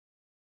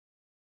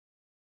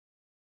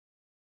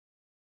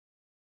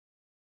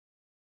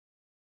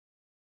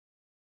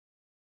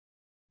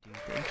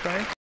The intro.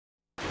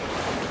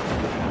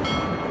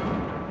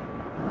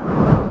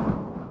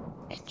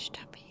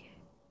 INSTABIL.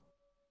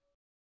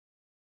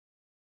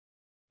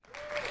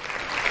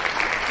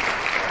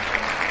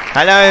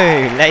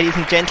 Hello, ladies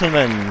and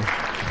gentlemen.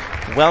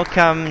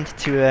 Welcome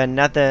to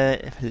another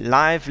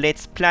live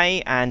Let's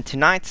Play, and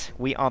tonight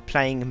we are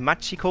playing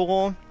Machi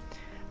Koro,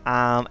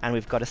 and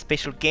we've got a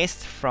special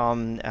guest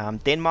from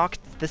Denmark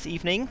this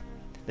evening.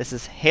 This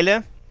is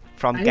Helle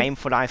from Hi. Game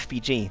for Life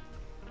BG.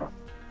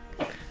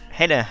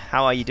 Helle,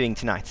 how are you doing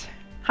tonight?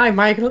 Hi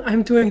Michael,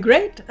 I'm doing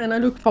great and I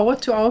look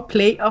forward to our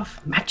play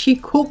of Machi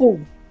Koro.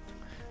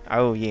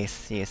 Oh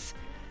yes, yes.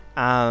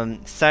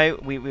 So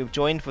we've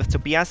joined with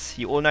Tobias.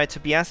 You all know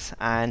Tobias,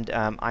 and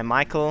I'm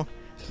Michael.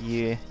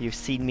 You've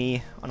seen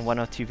me on one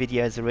or two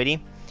videos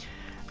already.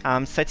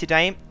 So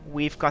today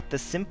we've got the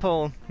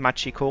simple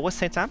Machi Koro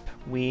setup.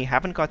 We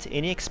haven't got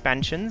any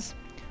expansions.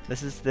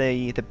 This is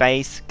the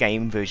base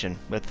game version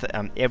with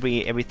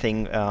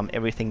everything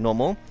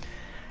normal.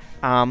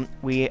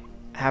 We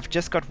have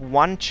just got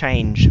one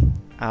change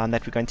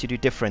that we're going to do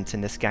different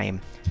in this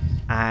game,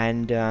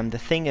 and the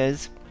thing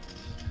is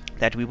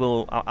that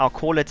I'll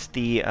call it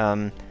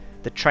the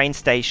train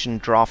station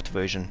draft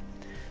version.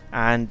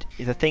 And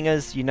the thing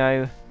is, you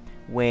know,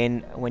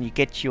 when you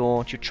get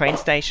your train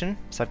station,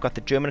 so I've got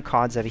the German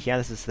cards over here.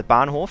 This is the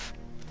Bahnhof,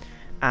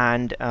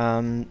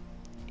 and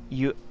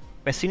you,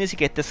 as soon as you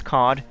get this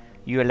card,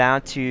 you're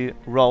allowed to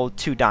roll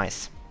 2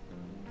 dice.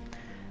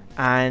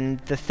 And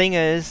the thing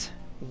is,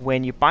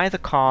 when you buy the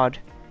card,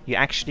 you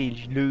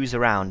actually lose a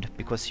round,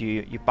 because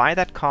you buy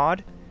that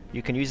card,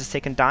 you can use a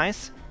second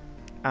dice,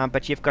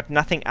 but you've got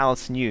nothing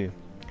else new.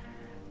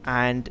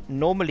 And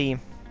normally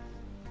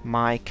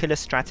my killer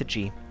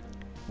strategy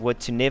would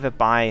to never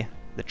buy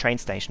the train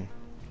station.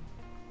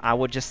 I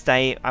would just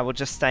stay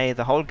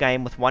the whole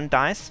game with 1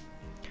 dice,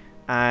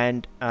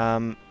 and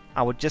I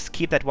would just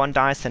keep that 1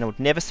 dice, and I would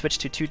never switch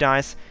to 2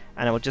 dice,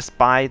 and I would just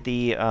buy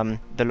the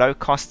low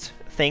cost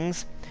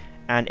things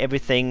and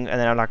everything, and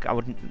then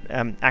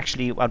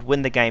I'd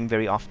win the game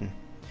very often.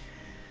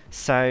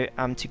 So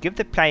to give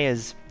the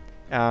players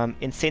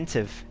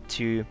incentive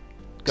to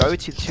go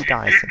to 2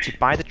 dice and to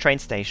buy the train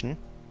station,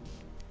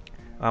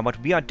 what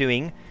we are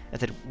doing is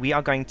that we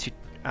are going to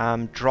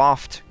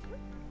draft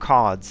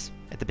cards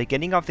at the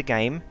beginning of the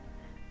game,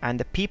 and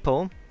the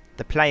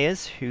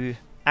players who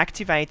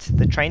activate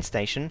the train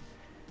station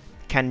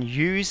can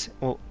use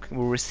or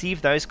will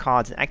receive those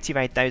cards and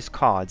activate those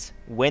cards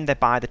when they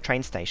buy the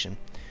train station.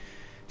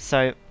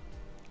 So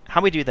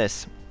how we do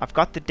this, I've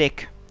got the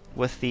deck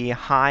with the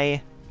high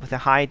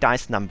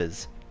dice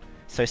numbers,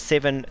 so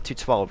 7 to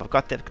 12. I've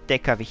got the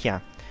deck over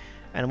here,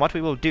 and what we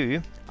will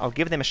do, I'll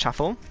give them a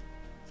shuffle,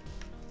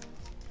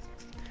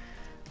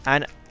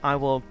 and I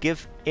will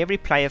give every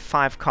player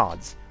 5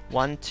 cards.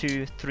 1,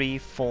 2, 3,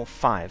 4,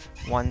 5.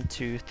 1,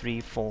 2, 3,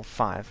 4,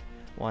 5.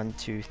 1,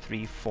 2,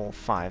 3, 4,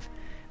 5.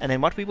 And then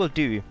what we will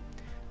do,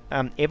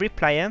 every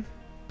player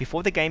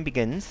before the game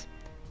begins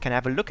can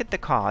have a look at the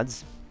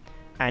cards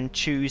and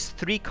choose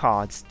 3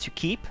 cards to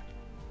keep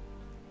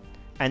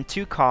and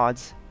 2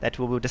 cards that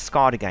we will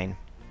discard again.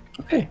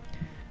 Okay.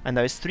 And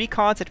those 3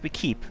 cards that we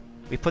keep,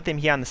 we put them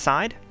here on the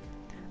side,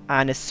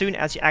 and as soon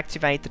as you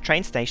activate the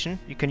train station,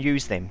 you can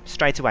use them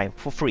straight away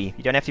for free.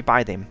 You don't have to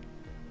buy them.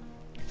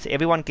 So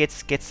everyone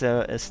gets a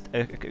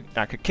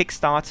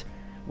kickstart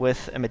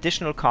with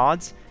additional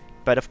cards,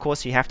 but of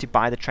course you have to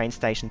buy the train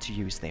station to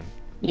use them.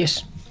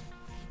 Yes.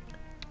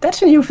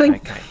 That's a new thing.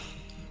 Okay.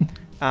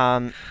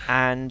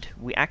 And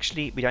we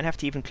don't have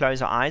to even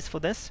close our eyes for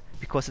this,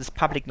 because it's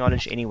public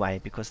knowledge anyway,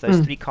 because those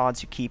 3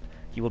 cards you keep,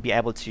 we will be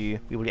able to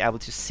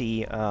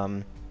see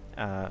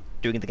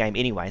during the game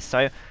anyway.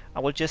 So I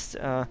will just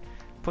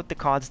put the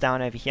cards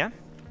down over here,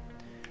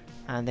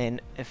 and then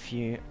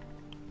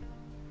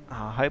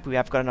I hope we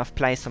have got enough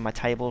place on my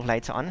table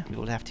later on. We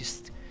will have to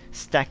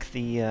stack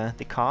the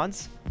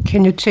cards.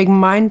 Can you take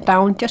mine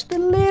down just a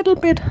little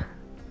bit?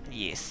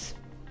 Yes.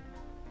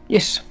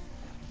 Yes.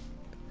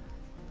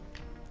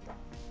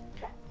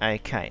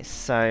 Okay,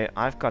 so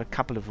I've got a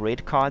couple of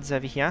red cards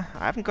over here.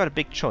 I haven't got a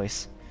big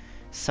choice.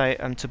 So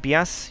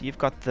Tobias, you've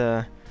got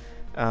the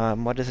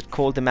what is it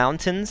called? The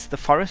mountains, the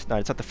forest? No,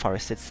 it's not the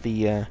forest. It's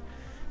the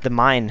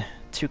mine.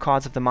 2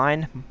 cards of the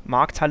mine,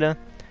 Markthalle,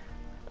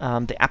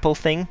 the apple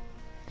thing.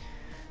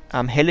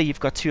 Helle, you've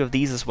got 2 of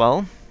these as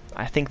well.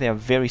 I think they are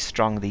very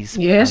strong. These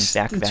Yes,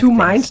 back the 2 things.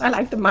 mines. I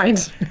like the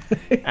mines.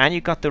 And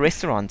you've got the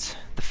restaurant,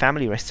 the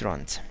family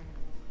restaurant.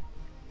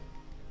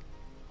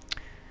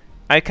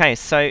 Okay,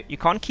 so you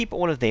can't keep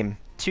all of them.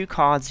 2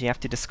 cards you have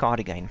to discard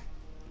again.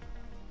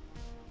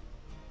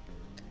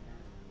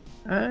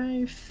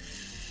 I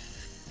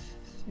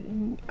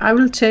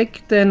will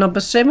take the number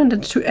 7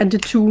 and the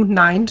 2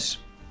 9s.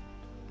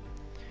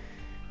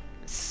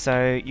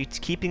 So you're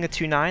keeping the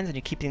 2 9s and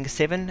you're keeping the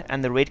 7,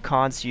 and the red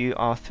cards you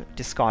are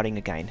discarding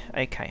again.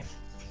 Okay.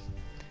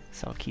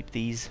 So I'll keep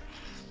these.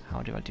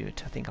 How do I do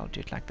it? I think I'll do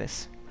it like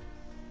this.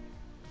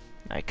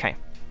 Okay.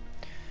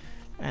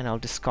 And I'll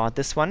discard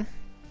this one.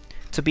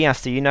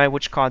 Tobias, do you know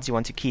which cards you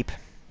want to keep?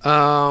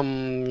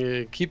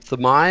 Keep the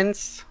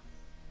mines.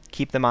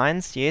 Keep the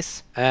mines,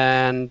 yes.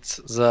 And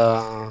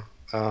the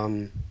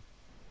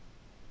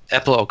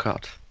apple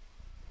card.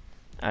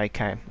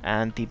 Okay,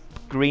 and the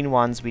green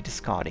ones we're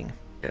discarding.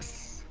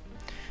 Yes.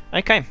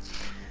 Okay,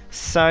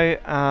 so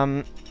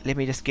let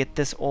me just get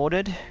this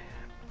ordered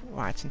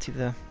right into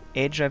the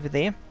edge over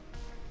there.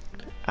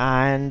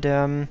 And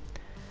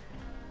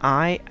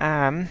I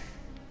am...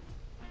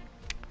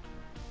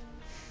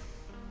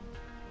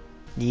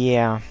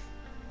 Yeah.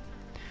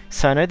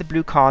 So I know the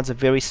blue cards are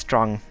very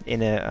strong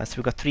in a... so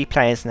we've got 3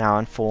 players now,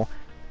 and for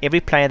every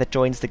player that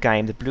joins the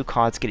game, the blue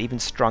cards get even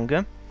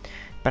stronger.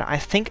 But I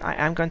think I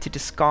am going to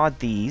discard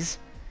these,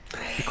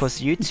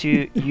 because you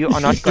two, you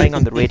are not going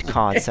on the red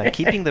card, so I'm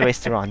keeping the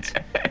restaurant.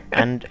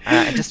 And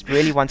I just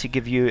really want to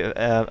give you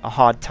a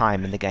hard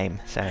time in the game.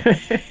 So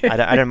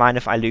I don't mind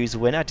if I lose or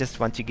win, I just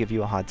want to give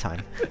you a hard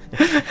time.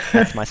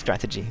 That's my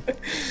strategy.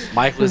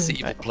 Michael is the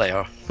evil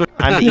player.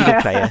 I'm the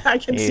evil player. I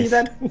can see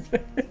that.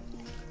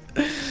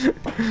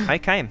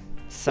 Okay,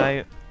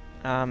 so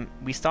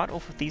we start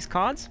off with these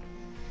cards.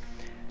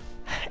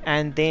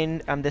 And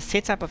then the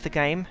setup of the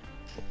game.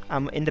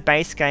 In the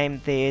base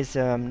game, there's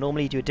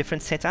normally you do a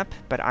different setup,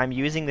 but I'm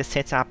using the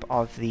setup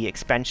of the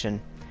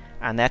expansion,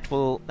 and that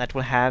will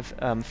have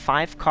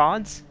 5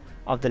 cards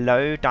of the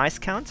low dice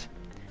count,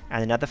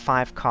 and another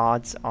 5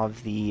 cards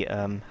of the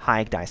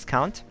high dice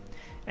count,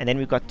 and then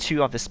we've got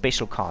 2 of the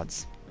special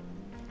cards.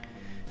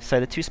 So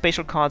the 2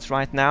 special cards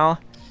right now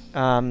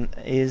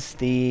is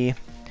the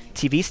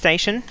TV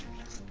station.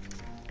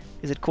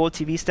 Is it called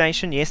TV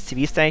station? Yes,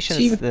 TV station.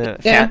 It's the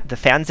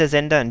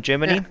Fernsehsender in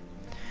Germany. Yeah.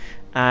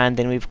 And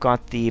then we've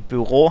got the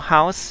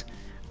Bürohaus,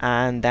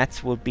 and that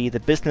will be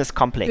the business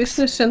complex.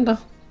 Business center.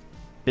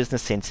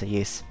 Business center,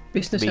 yes.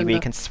 Business Where center.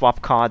 you can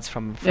swap cards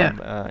from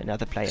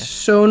another player.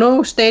 So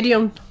no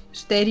stadium.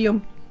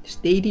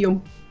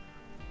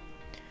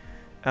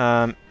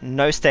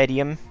 No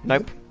stadium,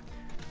 nope.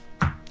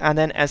 And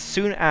then as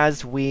soon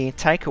as we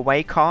take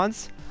away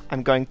cards,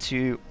 I'm going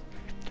to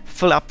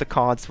fill up the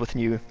cards with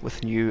new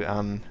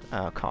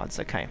cards.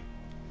 Okay.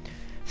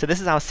 So this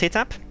is our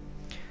setup.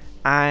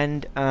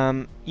 And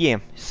yeah,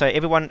 so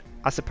everyone,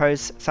 I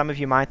suppose some of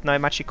you might know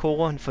Machi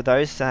Koro, and for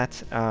those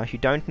that who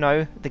don't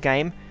know the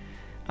game,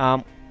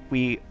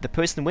 the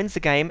person wins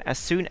the game as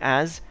soon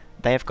as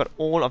they have got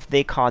all of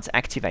their cards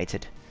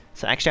activated.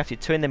 So I actually have to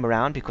turn them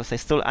around because they're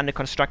still under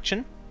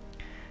construction.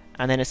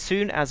 And then as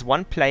soon as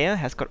one player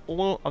has got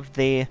all of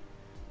their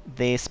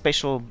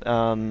special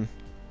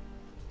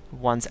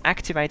ones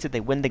activated, they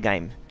win the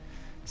game.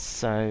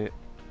 So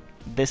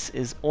this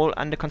is all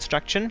under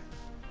construction.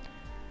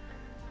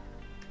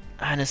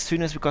 And as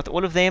soon as we've got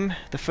all of them,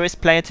 the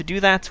first player to do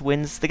that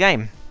wins the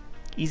game.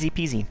 Easy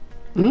peasy.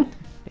 Mm-hmm.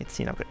 Let's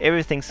see, I've got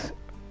everything's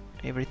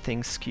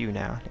skew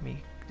now. Let me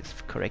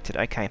just correct it.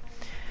 Okay.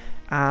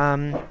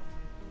 And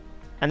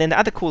then the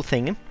other cool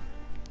thing,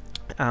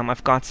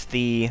 I've got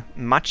the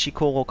Machi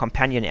Koro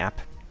companion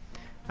app.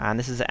 And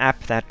this is an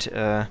app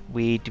that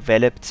we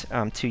developed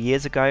 2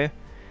 years ago.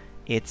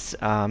 It's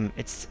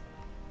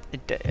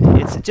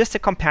just a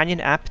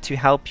companion app to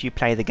help you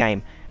play the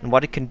game. And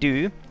what it can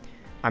do,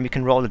 you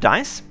can roll a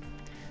dice.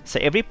 So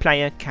every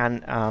player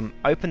can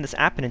open this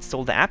app and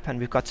install the app, and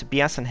we've got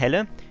Tobias and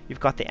Helle.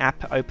 You've got the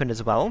app open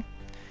as well.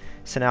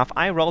 So now if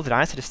I roll the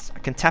dice, I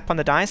can tap on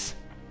the dice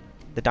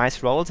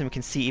rolls, and we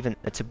can see even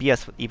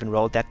Tobias even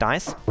rolled that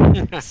dice.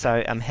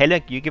 So Helle,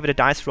 you give it a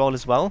dice roll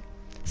as well.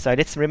 So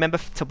let's remember,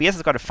 Tobias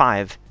has got a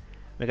 5.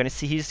 We're going to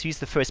see who's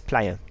the first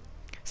player.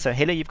 So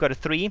Helle, you've got a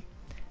 3,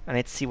 and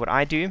let's see what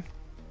I do.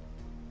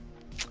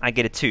 I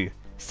get a 2.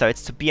 So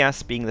it's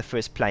Tobias being the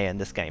first player in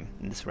this game,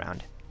 in this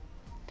round.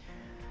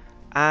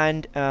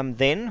 And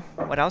then,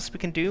 what else we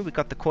can do? We've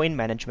got the coin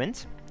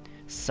management.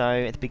 So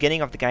at the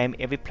beginning of the game,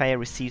 every player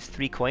receives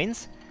 3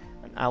 coins.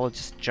 And I will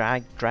just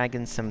drag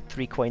in some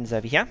 3 coins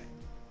over here.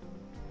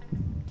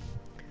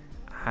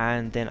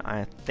 And then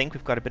I think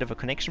we've got a bit of a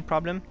connection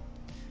problem.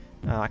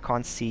 I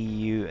can't see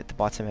you at the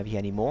bottom over here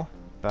anymore,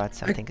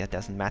 but I think that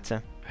doesn't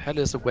matter. Helle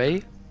is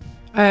away.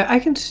 I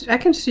can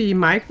see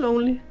Michael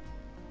only.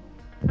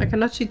 I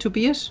cannot see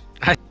Tobias.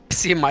 I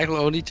see Michael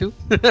only too.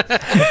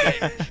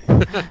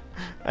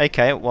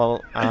 Okay,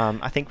 well,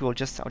 I think I'll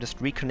just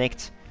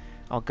reconnect.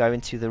 I'll go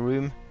into the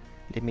room.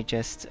 Let me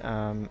just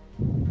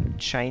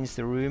change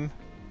the room,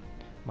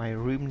 my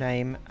room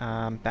name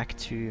back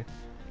to.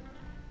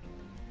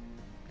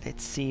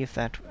 Let's see if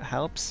that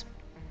helps.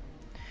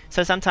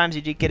 So sometimes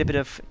you do get a bit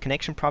of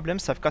connection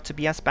problems. So I've got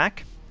Tobias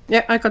back.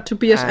 Yeah, I got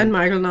Tobias and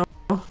Michael now.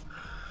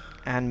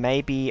 And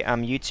maybe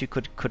you two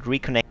could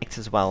reconnect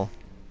as well.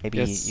 Maybe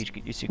Yes.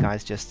 you two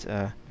guys just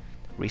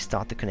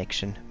restart the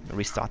connection,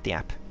 restart the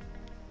app.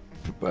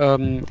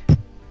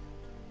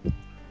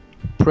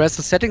 Press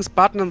the settings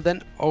button and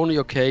then only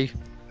OK.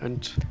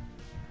 And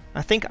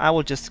I think I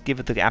will just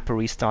give the app a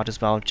restart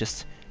as well,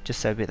 just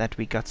so that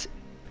we got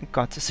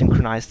a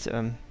synchronized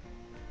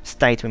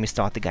state when we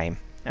start the game.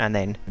 And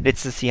then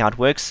let's just see how it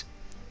works.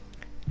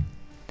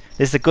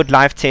 This is a good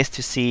live test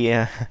to see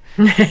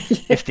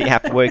if the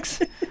app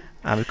works.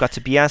 We've got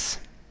Tobias,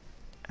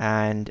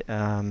 and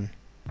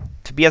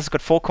Tobias has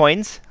got 4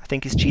 coins. I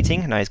think he's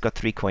cheating. No, he's got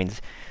 3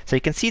 coins. So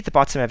you can see at the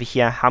bottom over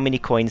here how many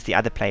coins the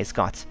other player's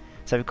got.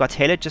 So we've got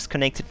Helle just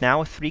connected now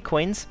with 3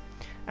 coins.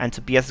 And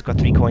Tobias has got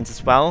 3 coins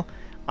as well.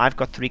 I've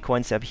got 3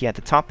 coins over here at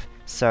the top.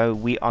 So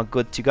we are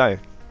good to go.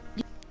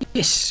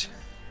 Yes.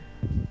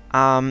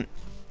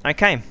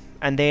 Okay.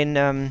 And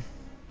then,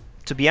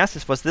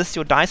 Tobias, was this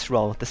your dice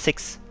roll? The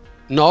 6?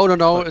 No.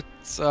 What?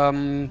 It's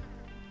I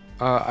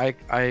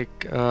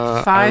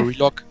 5.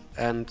 relock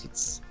and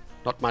it's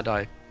not my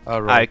die.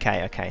 Roll.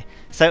 Okay.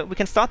 So we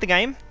can start the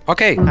game.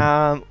 Okay.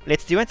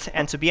 Let's do it.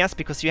 And Tobias,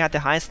 because you had the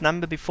highest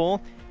number before,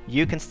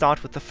 you can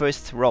start with the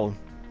first roll.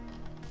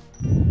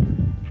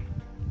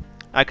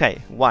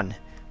 Okay, 1.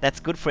 That's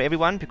good for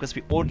everyone because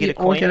we all get a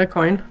coin. All get a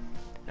coin.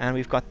 And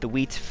we've got the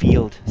wheat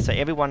field, so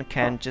everyone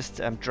can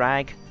just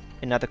drag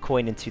another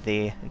coin into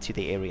their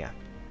area.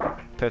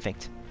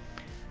 Perfect.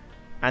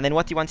 And then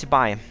what do you want to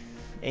buy?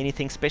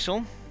 Anything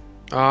special?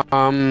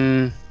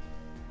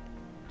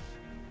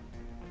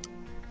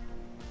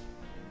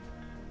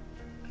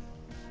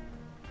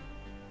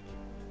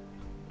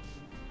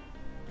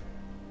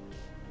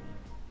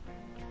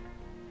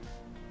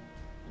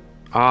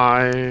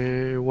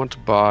 I want to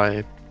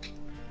buy.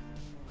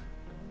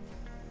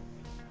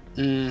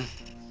 The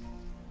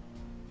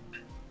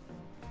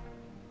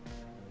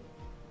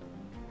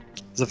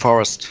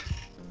forest.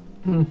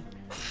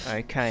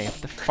 Okay,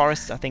 the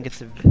forest. I think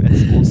it's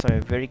also a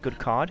very good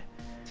card.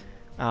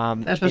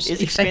 That was it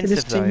is exactly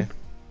expensive though.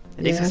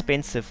 It is Yeah.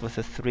 expensive with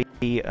the 3.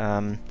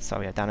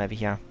 Sorry, down over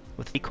here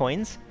with 3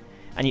 coins,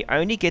 and you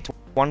only get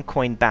 1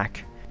 coin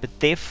back. But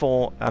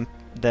therefore,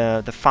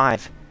 the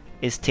 5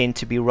 is tend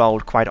to be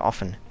rolled quite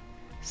often.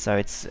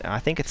 So I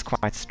think it's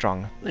quite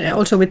strong. Yeah,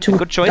 also with 2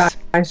 Good choice.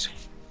 dice.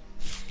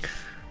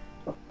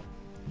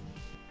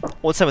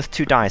 Also with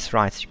 2 dice,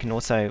 right? You can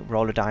also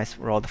roll the 5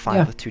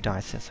 Yeah. with 2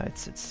 dice. So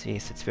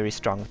it's very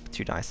strong with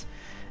 2 dice.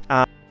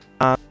 And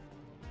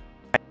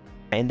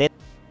then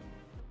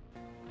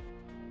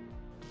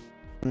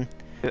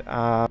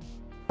I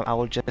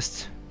will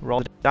just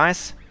roll the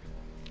dice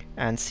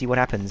and see what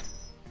happens.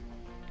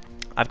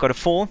 I've got a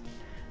 4.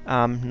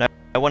 No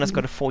one has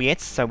got a 4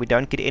 yet, so we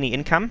don't get any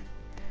income.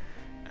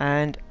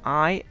 And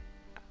I'm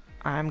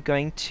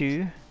going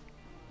to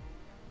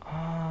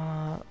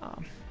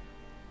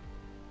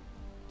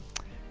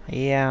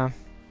yeah.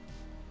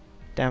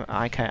 Damn.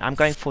 Okay, I'm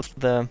going for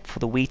the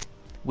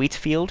wheat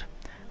field.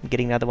 I'm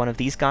getting another one of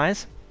these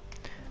guys.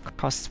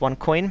 Costs 1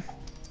 coin.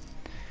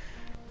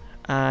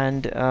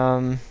 And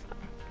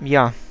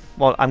yeah.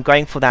 Well, I'm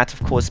going for that,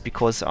 of course,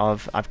 because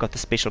I've got the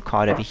special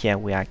card over here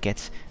where I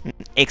get an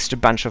extra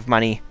bunch of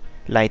money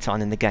later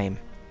on in the game.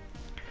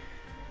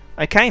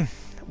 Okay.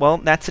 Well,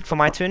 that's it for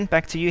my turn.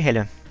 Back to you,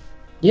 Helle.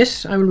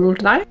 Yes, I will roll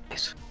the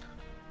dice.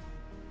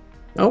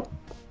 Oh.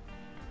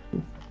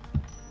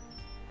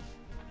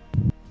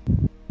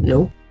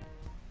 No.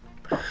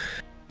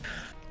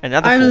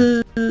 Another I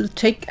 4. will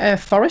take a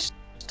forest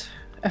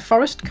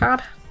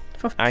card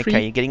for free.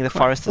 Okay, you're getting the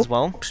forest as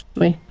well. Oops,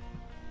 wait.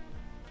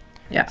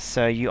 Yeah.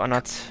 So you are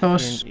not.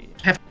 Because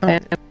have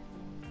Okay.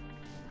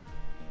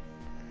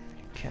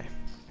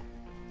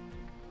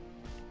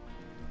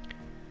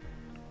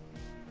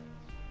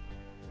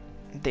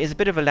 There's a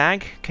bit of a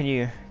lag. Can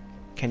you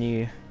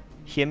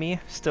hear me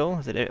still?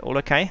 Is it all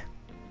okay?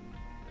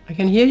 I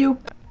can hear you,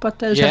 but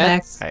there's a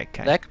lag.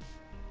 Okay.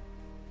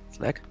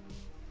 Lag.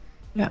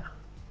 Yeah.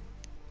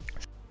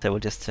 So we'll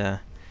just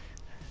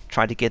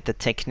try to get the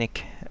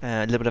technique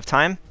a little bit of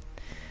time.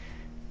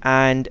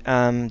 And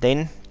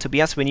then,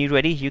 Tobias, when you're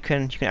ready, you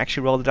can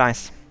actually roll the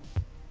dice.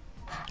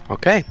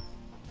 Okay.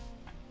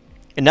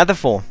 Another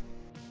 4.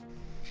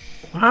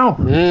 Wow.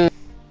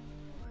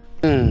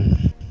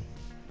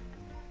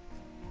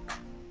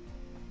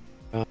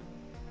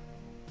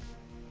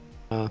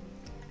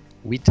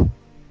 Wheat.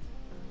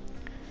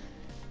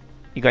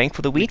 You're going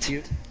for the wheat?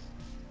 Field.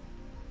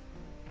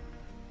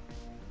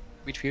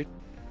 Wheat field.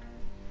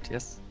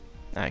 Yes.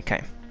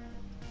 Okay.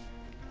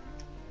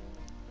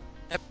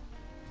 Yep.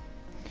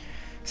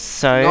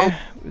 So No.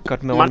 we've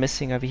got one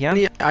missing over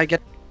here. I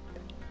get.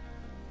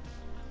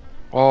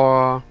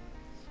 Or.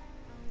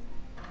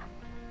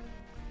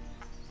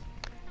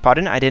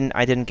 Pardon? I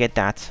didn't get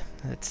that.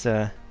 It's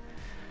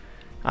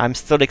I'm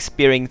still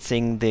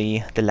experiencing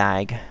the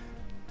lag.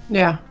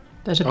 Yeah,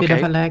 there's a bit of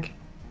Okay. a lag.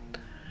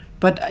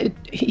 But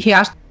he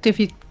asked if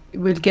he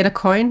will get a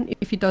coin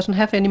if he doesn't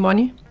have any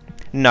money.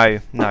 No,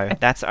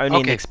 that's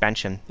only in the Okay.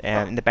 expansion.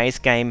 In the base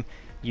game,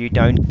 you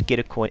don't get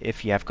a coin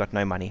if you have got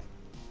no money.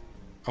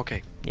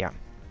 Okay. Yeah.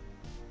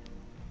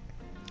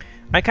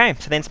 Okay,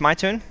 so then it's my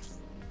turn.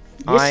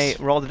 Yes. I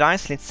roll the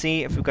dice. Let's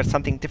see if we've got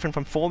something different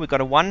from 4. We've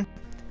got a 1.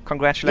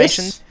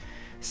 Congratulations.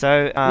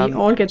 So We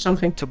all get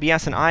something.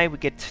 Tobias and I, we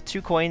get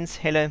 2 coins.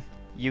 Helle,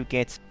 you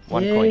get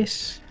 1 coin.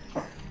 Yes.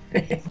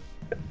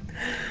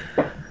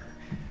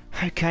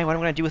 Okay, what am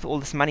I going to do with all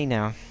this money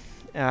now?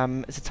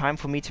 Is it time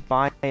for me to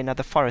buy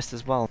another forest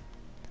as well?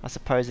 I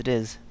suppose it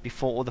is,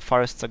 before all the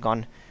forests are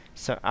gone.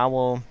 So I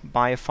will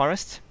buy a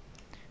forest.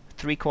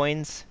 3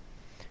 coins.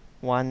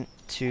 1,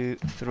 2,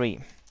 3.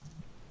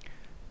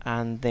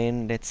 And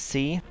then let's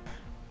see,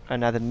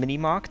 another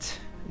marked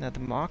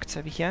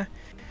over here.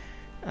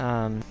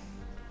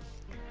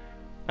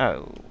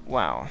 Oh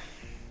wow.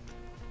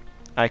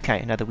 Okay,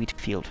 another wheat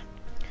field.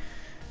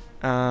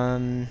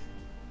 Okay,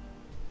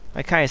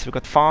 so we've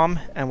got farm,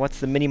 and what's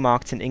the mini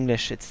marked in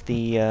English? It's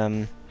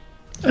the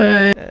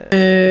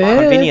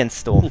convenience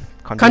store.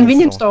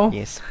 Convenience store.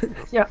 Yes.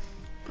 Yeah.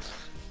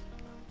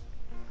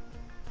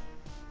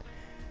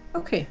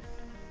 Okay.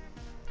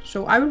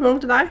 So I will roll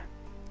the die.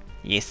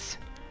 Yes.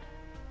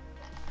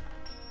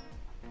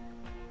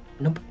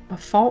 Number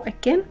 4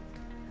 again?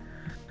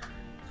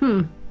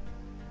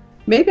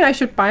 Maybe I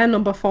should buy a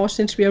number 4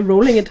 since we are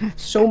rolling it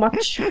so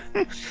much.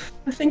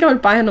 I think I will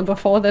buy a number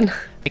 4 then.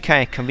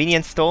 Okay,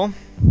 convenience store.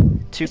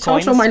 2 It's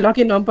coins. also my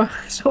lucky number,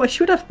 so I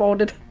should have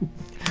bought it.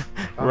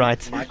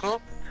 Right.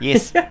 Michael,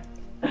 Yes.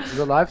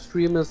 the live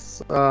stream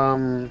is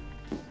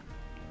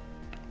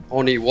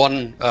only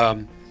one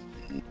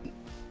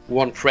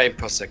frame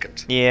per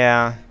second.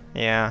 Yeah.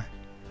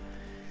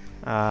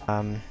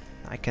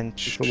 I can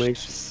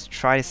Information.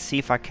 try to see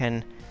if I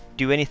can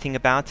do anything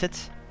about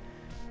it,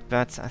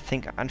 but I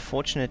think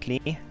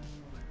unfortunately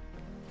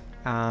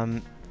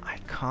I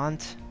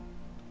can't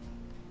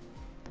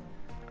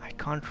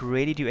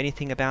really do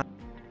anything about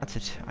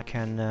it. I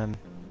can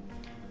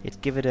let's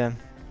give it a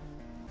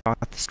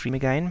start the stream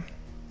again.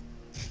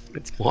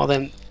 It's more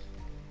than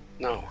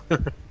no.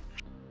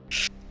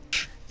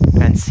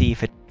 And see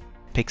if it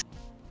picks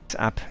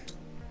up.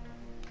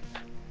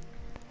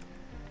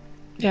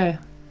 Yeah.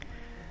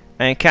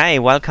 Okay,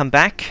 welcome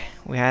back.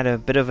 We had a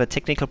bit of a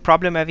technical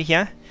problem over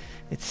here.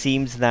 It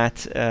seems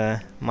that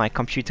my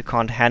computer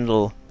can't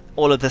handle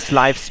all of this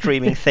live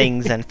streaming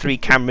things and 3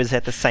 cameras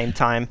at the same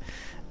time.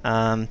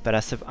 But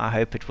I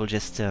hope it will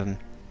just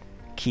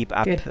keep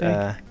up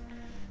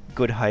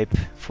good hope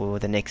for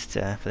the next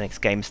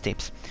game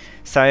steps.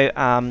 So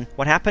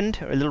what happened?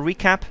 A little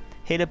recap.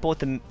 Helle bought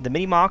the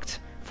mini marked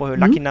for her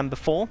lucky number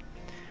 4,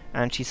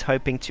 and she's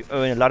hoping to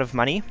earn a lot of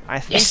money. I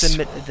think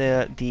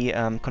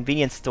the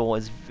convenience store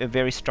is a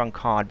very strong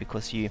card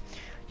because you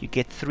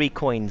get 3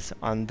 coins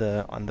on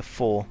the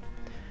 4.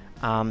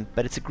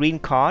 But it's a green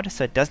card,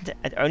 so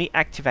it only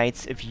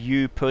activates if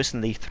you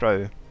personally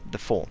throw the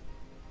 4.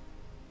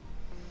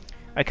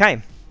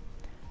 Okay,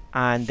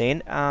 and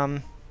then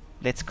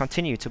let's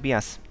continue.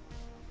 Tobias.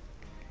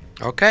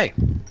 Okay.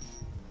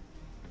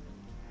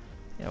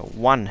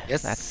 1.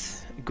 Yes.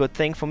 That's a good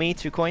thing for me.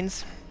 2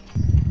 coins.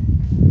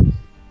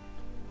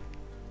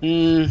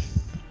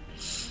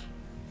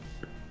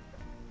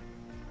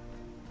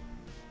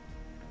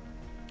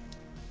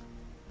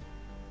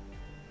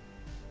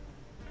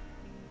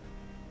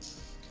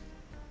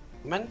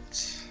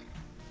 Moment.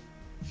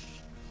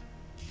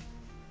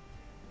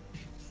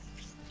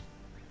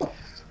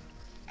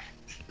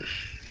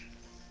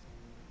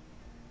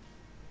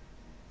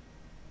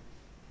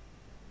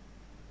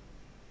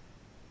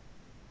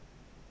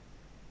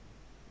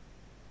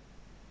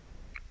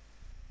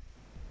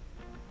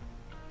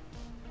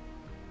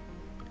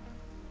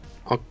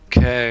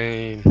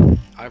 Okay,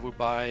 I will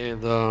buy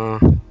the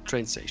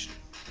train station.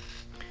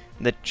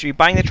 You're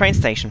buying the train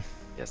station.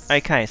 Yes.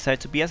 Okay, so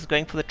Tobias is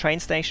going for the train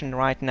station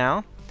right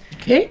now.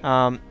 Okay.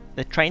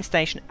 The train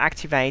station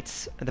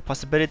activates the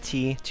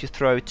possibility to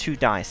throw 2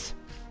 dice,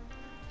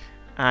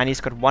 and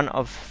he's got 1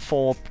 of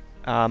 4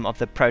 of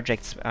the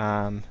projects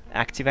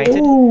activated.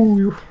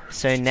 Ooh.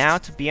 So now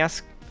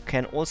Tobias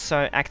can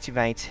also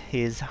activate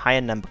his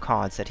higher number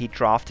cards that he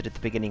drafted at the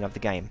beginning of the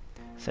game.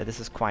 So this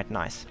is quite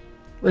nice.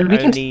 Well, we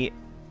can.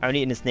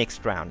 Only in his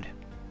next round.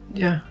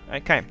 Yeah.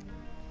 Okay.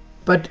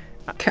 But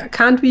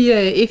can't we,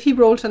 if he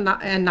rolls a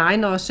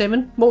 9 or a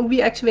 7, won't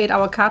we activate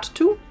our cards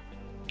too?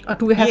 Or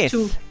do we have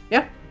to?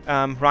 Yeah.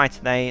 Right.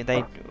 They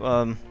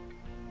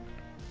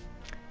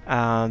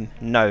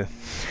no.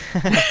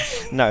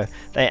 No,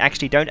 they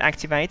actually don't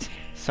activate.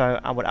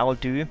 So what I will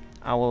do,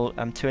 I will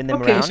turn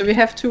them around. Okay, so we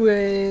have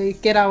to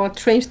get our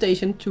train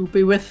station to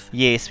be with.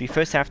 Yes, we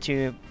first have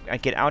to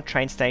get our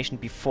train station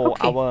before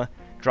our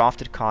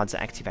drafted cards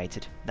are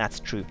activated. That's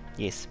true.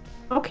 Yes.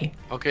 Okay.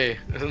 Okay.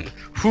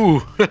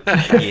 Whew.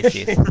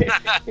 Yes.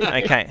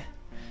 Okay.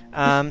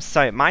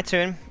 So my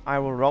turn. I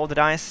will roll the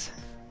dice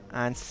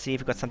and see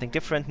if we got something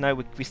different. No,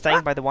 we're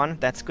staying by the 1.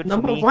 That's good for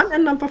me. Number 1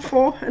 and number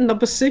 4 and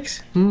number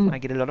 6. I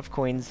get a lot of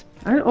coins.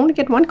 I'll only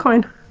get 1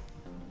 coin.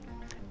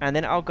 And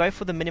then I'll go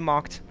for the mini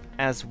marked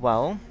as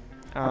well,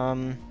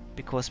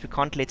 because we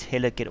can't let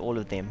Helle get all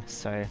of them.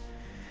 So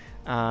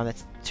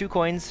that's 2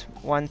 coins.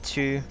 1,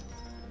 2,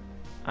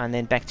 and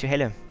then back to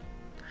Helle.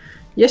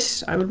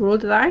 Yes, I will roll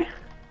the die.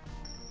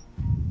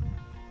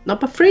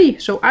 Number 3,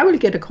 so I will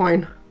get a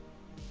coin.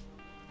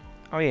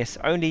 Oh yes,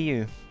 only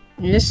you.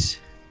 Yes.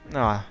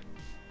 Ah.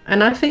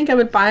 And I think I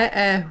will buy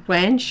a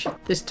ranch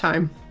this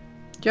time.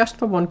 Just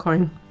for 1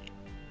 coin.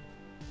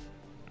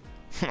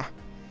 I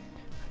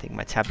think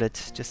my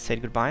tablet just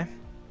said goodbye.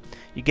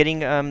 You're getting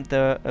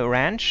the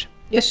ranch?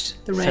 Yes,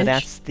 the ranch. So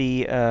that's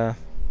the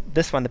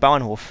this one, the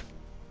Bauernhof.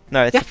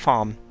 No, it's Yeah. the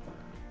farm.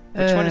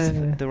 Which one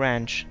is the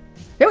ranch?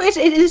 No, it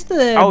is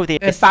the Oh, the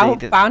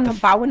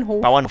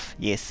Bauernhof. Bauernhof,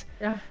 yes.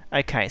 Yeah.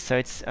 Okay, so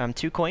it's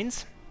 2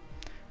 coins.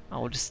 I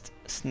will just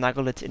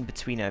snuggle it in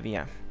between over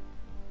here.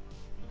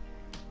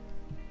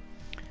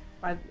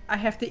 But I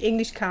have the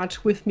English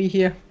cards with me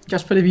here,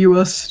 just for the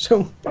viewers.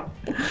 So.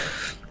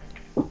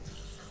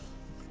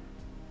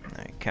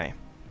 Okay.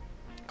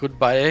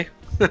 Goodbye.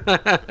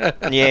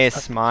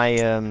 Yes, my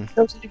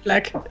Totally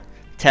black.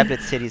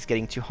 tablet said he's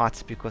getting too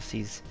hot because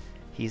he's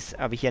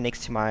over here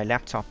next to my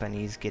laptop and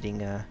he's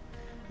getting a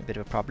bit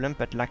of a problem.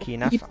 But lucky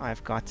enough,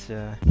 I've got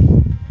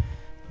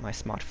my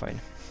smartphone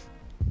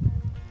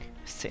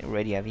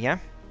ready over here.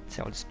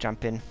 So I'll just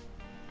jump in,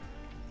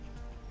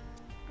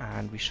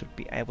 and we should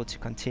be able to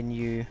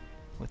continue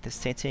with the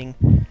setting.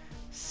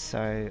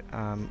 So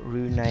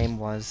room name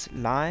was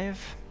live.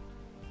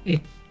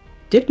 It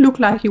did look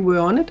like you were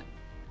on it.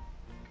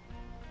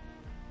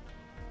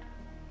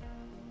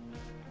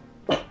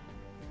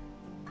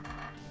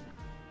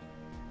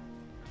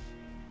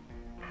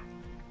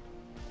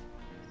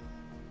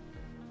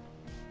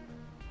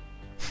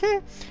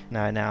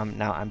 No,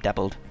 now I'm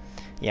doubled.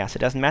 Yeah, so it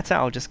doesn't matter.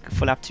 I'll just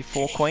fill up to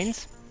 4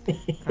 coins.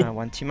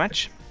 One too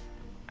much.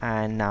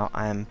 And now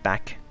I'm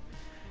back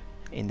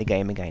in the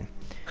game again.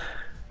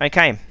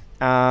 Okay.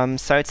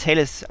 So it's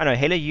Helle's. Oh no,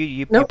 Helle,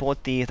 you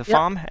bought the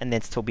farm, and then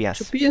it's Tobias.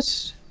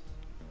 Tobias.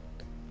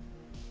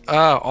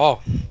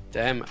 Oh,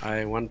 damn!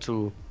 I want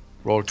to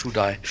roll 2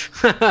 die.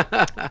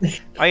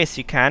 Oh yes,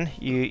 you can.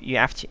 You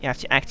have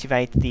to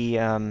activate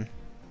the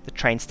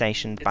train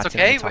station It's button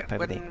okay on the top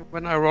over there.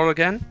 when I roll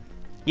again.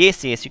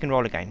 Yes, you can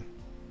roll again.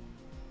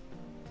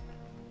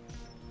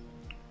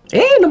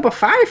 Hey, number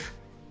 5.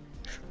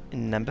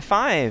 Number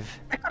 5.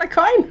 I got a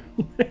coin.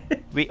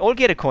 We all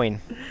get a coin.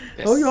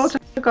 Yes. Oh, you also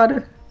got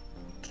it.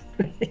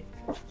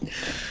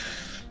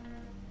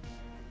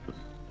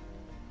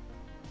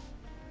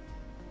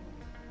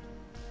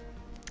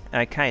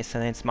 Okay, so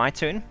then it's my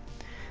turn.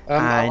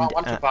 I And,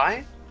 want to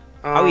buy.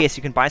 Oh yes,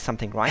 you can buy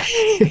something, right?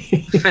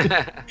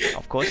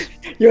 Of course.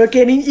 You're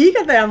getting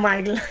eager there,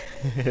 Michael.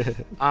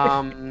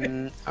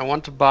 I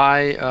want to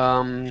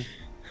buy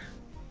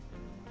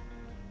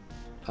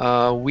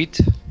wheat.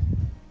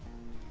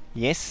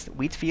 Yes,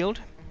 wheat field.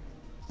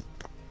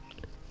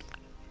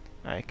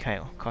 Okay,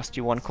 it'll cost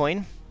you 1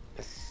 coin.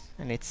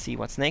 And let's see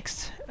what's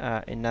next.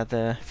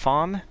 Another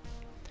farm.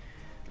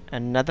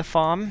 Another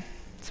farm.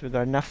 So we've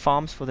got enough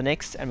farms for the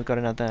next, and we've got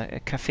another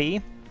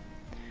cafe.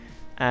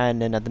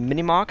 And another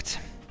mini market.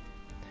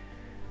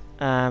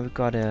 We've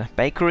got a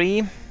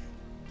bakery,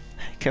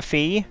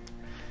 cafe,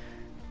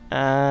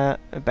 a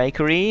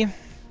bakery,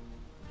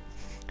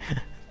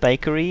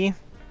 bakery,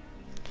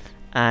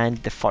 and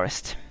the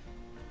forest.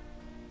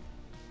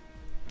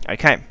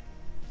 Okay.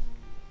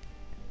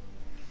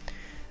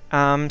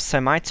 So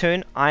my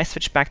turn. I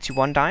switch back to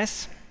 1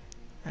 dice,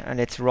 and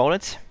let's roll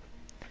it.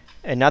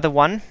 Another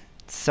 1.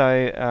 So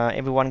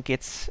everyone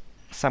gets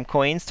some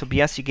coins.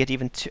 Tobias, you get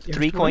even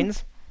 3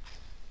 coins.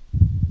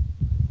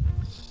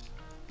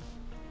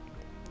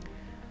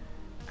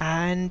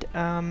 And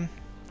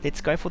let's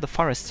go for the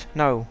forest.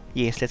 No,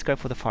 yes, let's go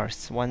for the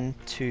forest. 1,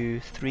 2,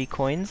 3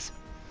 coins,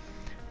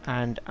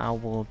 and I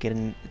will get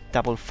a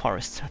double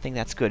forest. I think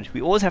that's good.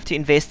 We always have to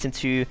invest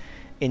into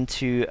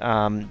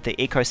the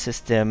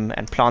ecosystem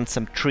and plant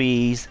some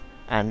trees,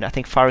 and I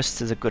think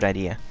forests is a good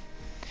idea.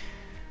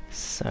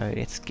 So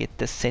let's get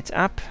this set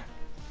up,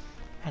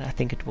 and I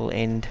think it will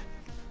end,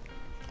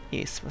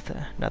 yes, with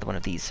another one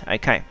of these.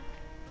 Okay.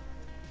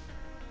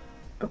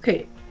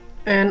 Okay,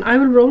 and I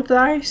will roll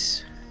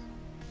dice.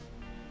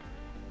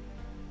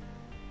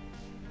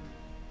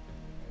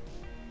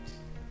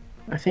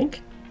 I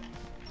think.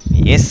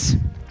 Yes.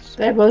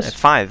 That was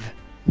 5.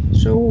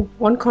 so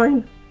 1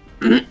 coin.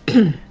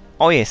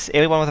 Oh yes,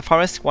 everyone with a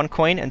forest, 1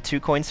 coin, and 2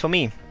 coins for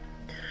me.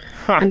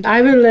 Huh. And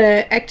I will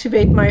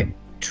activate my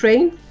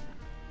train.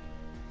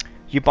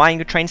 You're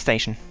buying a train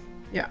station.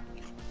 Yeah.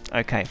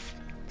 Okay.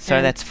 So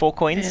And- that's 4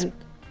 coins. And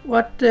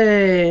what?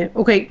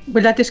 Okay,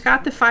 will I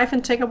discard the 5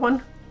 and take a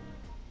 1?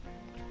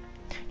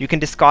 You can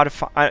discard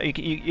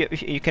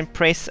you can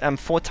press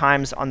 4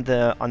 times on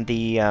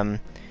the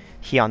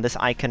here on this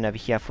icon over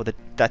here for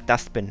that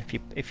dustbin.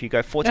 If you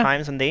go 4 Yeah.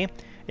 times on there,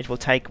 it will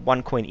take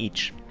 1 coin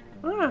each.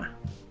 Ah.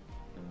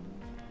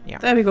 Yeah.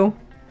 There we go.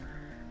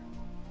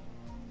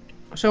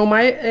 So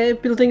my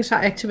buildings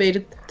are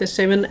activated, the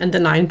 7 and the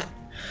 9th.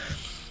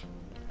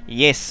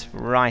 Yes,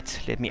 right.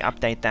 Let me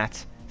update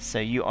that. So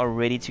you are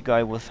ready to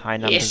go with high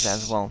numbers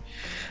Yes. as well.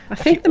 I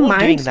think the you're all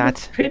doing mines that-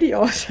 look pretty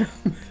awesome.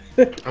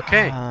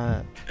 Okay.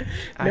 No,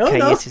 Okay,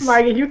 no, yes, it's-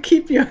 Michael, you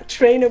keep your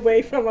train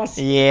away from us.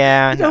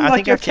 Yeah, You don't I want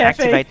think I your have to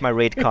cafe. activate my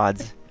red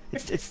cards.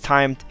 It's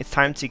time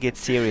to get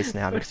serious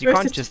now, because you First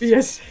can't it's just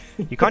Tobias.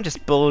 you can't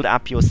just build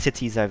up your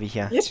cities over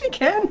here. Yes, we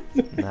can.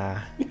 Nah.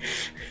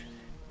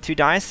 2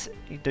 dice,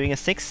 you're doing a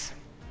 6.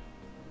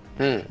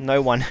 Hmm.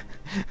 No one.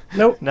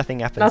 Nope, Nothing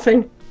happens.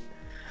 nothing.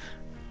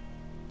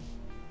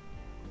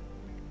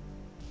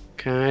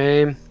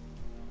 Okay.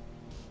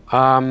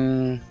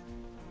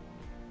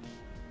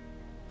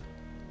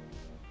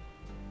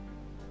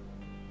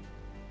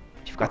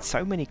 you've got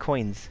so many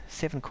coins.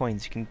 7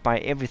 coins. You can buy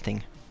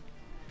everything.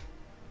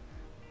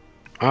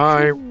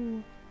 I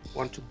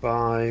want to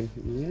buy.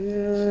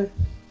 Yeah.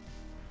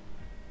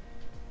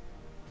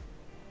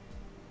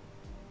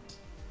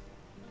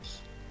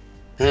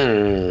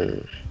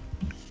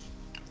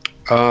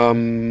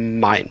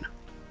 Mine.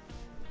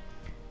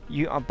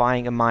 You are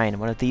buying a mine.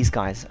 One of these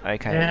guys.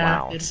 Okay.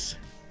 Yeah, Wow. it's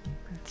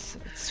It's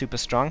super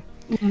strong.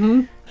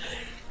 mm-hmm.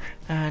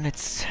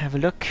 Let's have a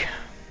look.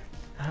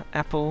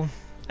 Apples.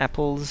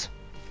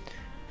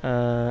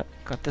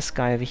 Got this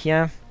guy over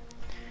here.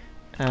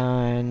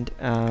 And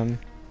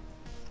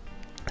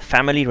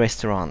family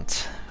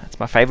restaurant. That's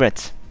my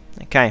favorite.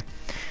 Okay.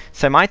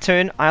 So my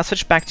turn. I'll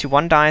switch back to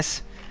 1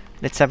 dice.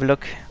 Let's have a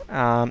look.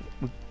 We're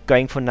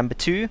going for number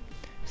 2.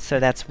 So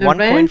that's The 1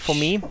 coin ranch. for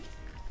me.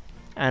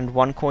 And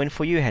 1 coin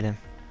for you, Helle.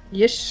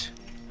 Yes.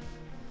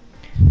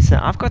 So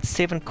I've got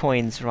 7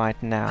 coins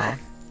right now.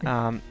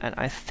 And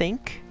I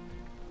think...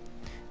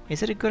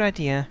 Is it a good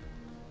idea?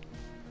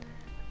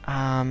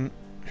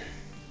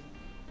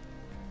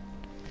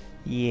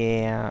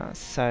 Yeah,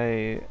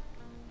 so...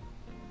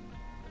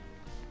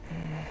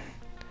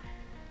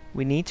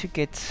 We need to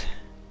get...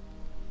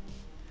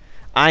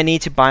 I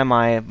need to buy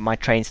my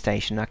train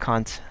station. I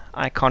can't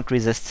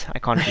resist. I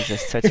can't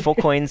resist. So it's 4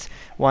 coins.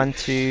 1,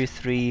 2,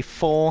 3,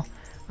 4.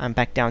 I'm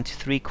back down to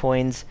 3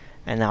 coins,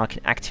 and now I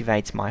can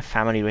activate my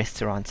family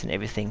restaurants and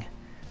everything.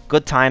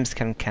 Good times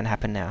can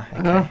happen now.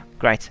 Okay,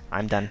 great.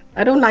 I'm done.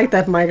 I don't like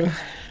that, Michael.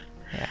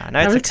 Yeah, no,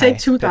 I it's will okay. take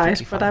 2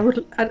 dice, Perfectly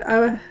but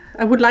fine.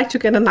 I would like to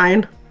get a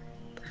 9.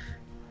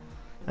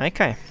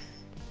 Okay,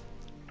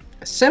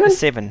 7.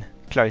 7.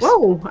 Close.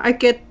 Whoa! I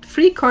get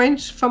 3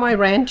 coins for my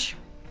ranch.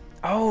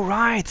 Oh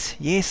right.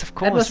 Yes, of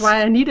course. That was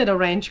why I needed a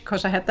ranch,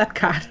 because I had that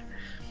card.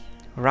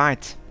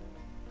 Right.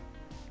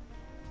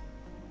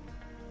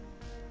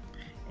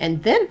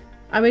 And then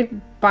I will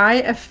buy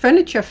a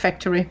furniture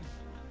factory.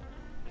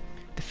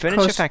 The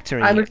furniture 'cause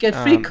factory. I will get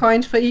 3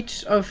 coins for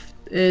each of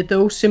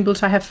those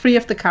symbols. I have 3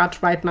 of the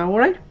cards right now,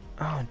 alright?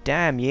 Oh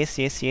damn! Yes,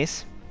 yes,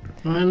 yes.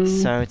 1,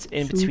 So it's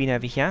in 2, between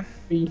over here.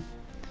 3.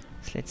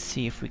 So let's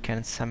see if we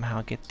can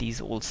somehow get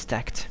these all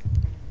stacked.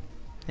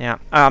 Yeah.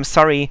 I'm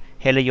sorry,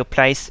 Helle. You've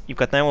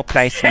got no more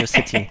place in your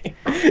city.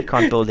 You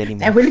can't build anymore.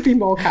 There will be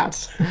more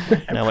cards.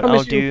 No, what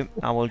I'll do,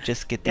 I will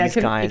just get Yeah, these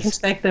I can guys.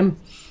 stack them.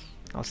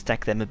 I'll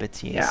stack them a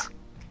bit, yes. Yeah.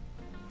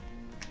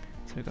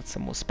 So we've got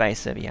some more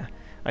space over here.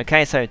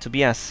 Okay, so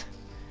Tobias,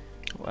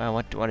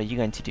 what are you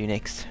going to do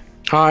next?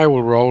 I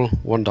will roll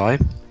 1 die.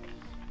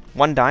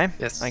 1 die.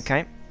 Yes.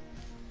 Okay.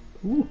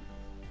 Ooh,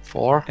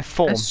 4. A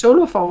 4. a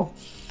solo 4.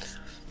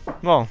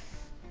 Well,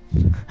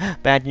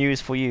 bad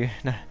news for you.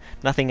 No,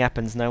 nothing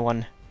happens. No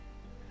one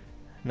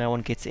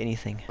gets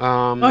anything.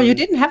 Oh, you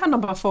didn't have a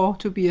number 4,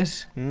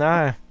 Tobias.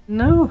 No.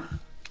 No.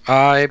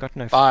 I Got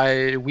no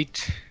buy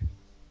wheat.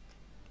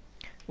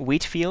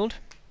 Wheat field.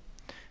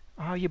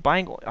 Oh, you're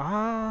buying.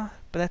 But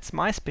that's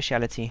my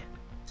specialty.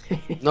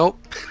 Nope.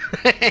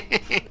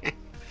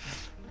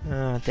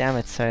 Oh, damn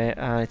it. So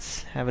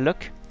let's have a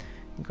look.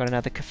 We've got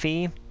another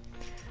cafe.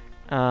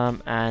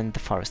 And the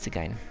forest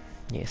again.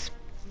 Yes.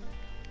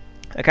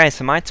 Okay,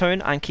 so my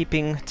turn. I'm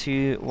keeping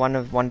to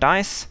 1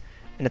 dice.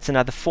 And it's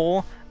another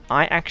 4.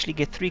 I actually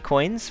get 3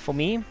 coins for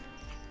me.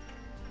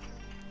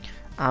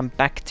 I'm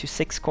back to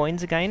 6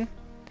 coins again.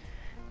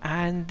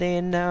 And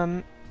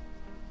then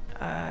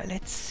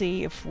let's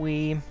see if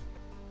we...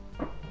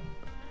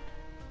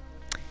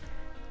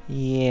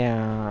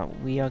 Yeah,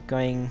 we are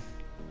going...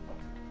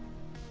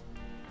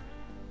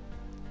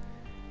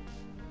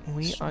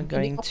 We are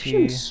going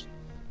to...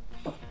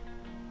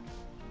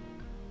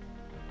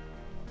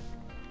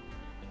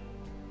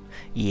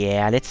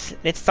 Yeah, let's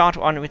start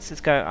on.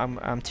 Let's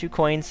go. 2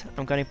 coins.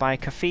 I'm going to buy a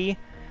cafe,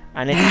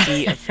 and let's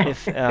see if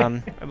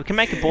we can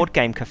make a board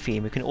game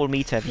cafe. We can all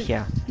meet over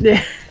here.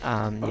 Yeah.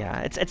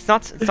 Yeah, it's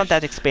not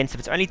that expensive.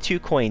 It's only 2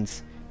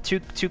 coins. 2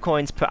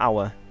 coins per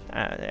hour.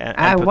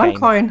 And per 1 game.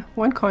 coin.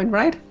 1 coin,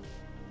 right?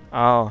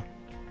 Oh,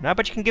 no,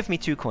 but you can give me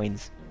 2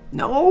 coins.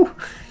 No.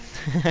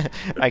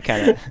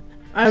 Okay. Then.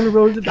 I will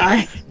roll the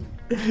die.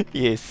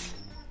 Yes.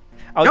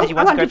 Oh, No, did you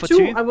want to go for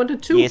 2? I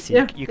wanted 2. Yes,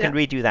 yeah, you can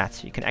redo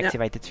that. You can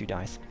activate the 2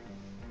 dice.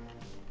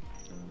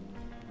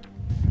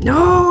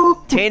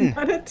 No. 10.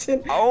 Not a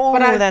 10. Oh,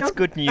 But I that's don't-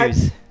 good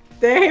news.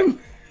 Damn.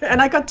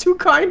 And I got 2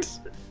 coins.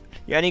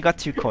 You only got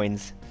 2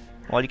 coins.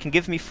 Well, you can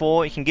give me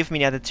 4. You can give me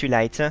the other 2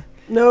 later.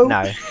 No.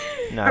 No,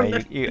 I'm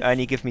not- you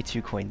only give me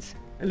 2 coins.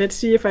 Let's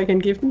see if I can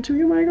give them to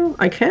you, Michael.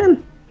 I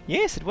can.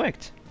 Yes, it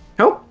worked.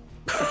 Oh.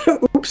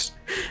 Oops.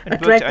 It I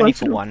worked dragged only one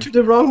for to, 1. to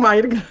the wrong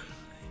Michael.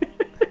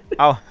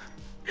 Oh,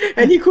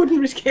 And he couldn't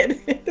risk it.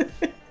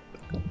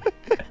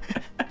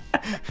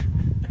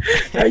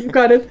 Oh, you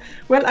got it.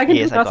 Well, I can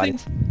yes, do I got nothing.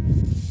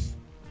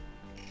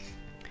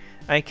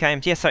 it. Okay,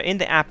 yeah, so in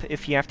the app,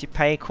 if you have to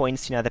pay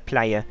coins to another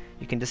player,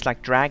 you can just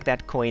like drag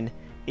that coin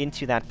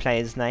into that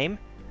player's name,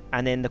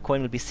 and then the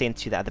coin will be sent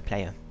to the other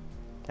player.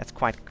 It's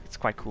quite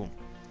cool.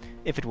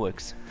 If it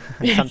works.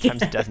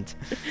 Sometimes it doesn't.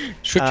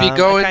 Should we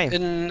go okay.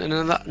 in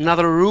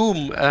another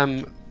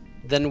room?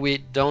 Then we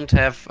don't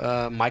have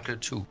Michael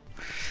too.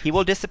 He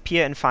will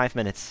disappear in 5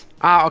 minutes.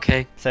 Ah,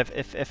 okay. So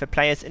if a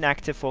player is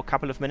inactive for a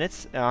couple of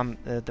minutes,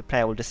 the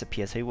player will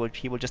disappear. So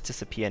he will just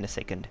disappear in a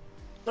second.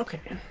 Okay.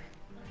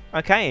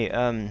 Okay,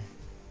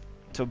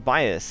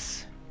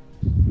 Tobias,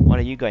 what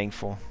are you going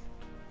for?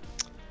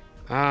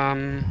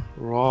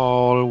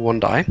 Roll 1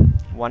 die.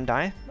 1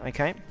 die,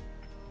 okay.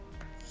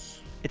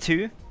 A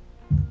 2.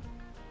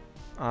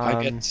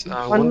 I get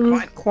 1 One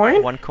coin.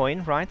 coin. 1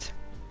 coin, right?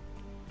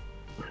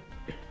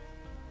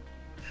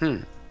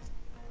 Hmm.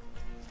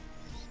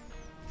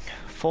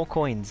 4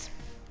 coins.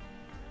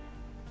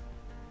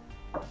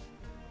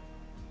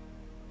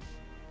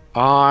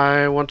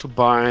 I want to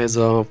buy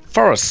the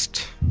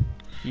forest.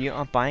 You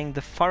are buying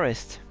the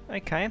forest.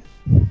 Okay.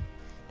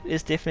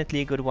 Is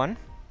definitely a good one.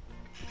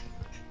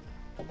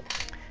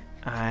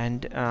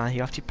 And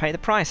you have to pay the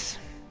price.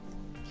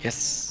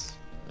 Yes.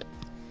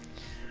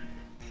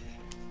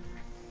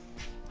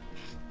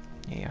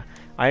 Yeah.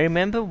 I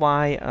remember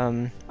why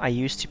I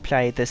used to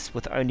play this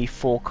with only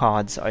 4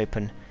 cards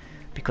open.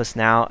 Because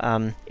now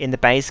in the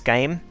base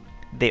game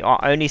there are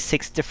only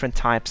 6 different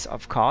types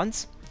of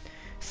cards.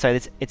 So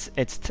it's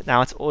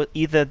now it's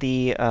either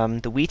the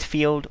wheat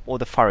field or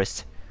the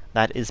forest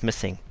that is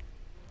missing.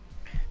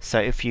 So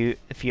if you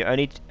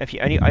only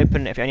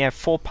have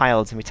 4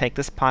 piles and we take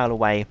this pile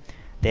away,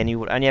 then you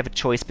would only have a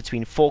choice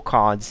between 4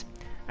 cards,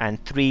 and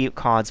 2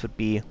 cards would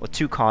be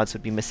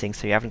missing.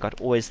 So you haven't got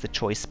always the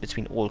choice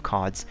between all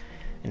cards.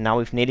 And now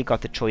we've nearly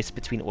got the choice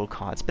between all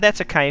cards, but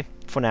that's okay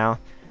for now.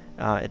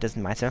 It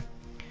doesn't matter.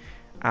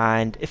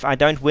 And if I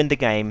don't win the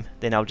game,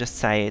 then I'll just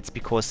say it's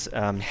because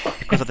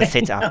of the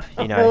setup,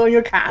 you know. Oh,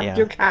 you can't. Yeah.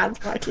 You can't,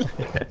 Michael.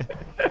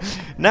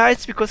 No,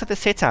 it's because of the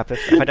setup.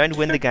 If I don't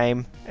win the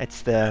game,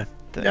 it's the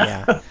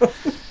yeah.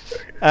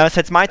 So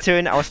it's my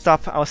turn. I'll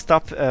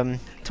stop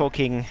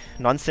talking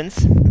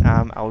nonsense.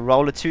 I'll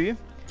roll a 2.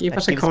 Give That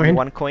us a gives me coin.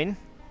 1 coin,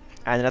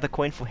 and another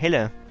coin for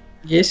Helle.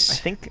 Yes.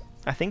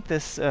 I think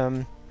this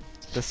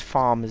this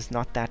farm is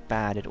not that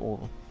bad at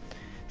all.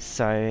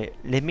 So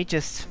let me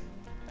just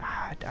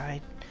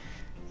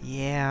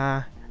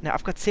yeah. Now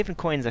I've got 7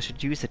 coins. I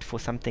should use it for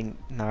something.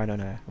 No.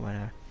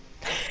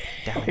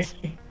 Damn it.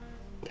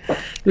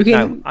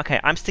 No. Okay,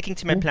 I'm sticking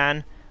to my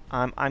plan.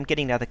 I'm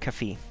getting another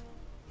cafe.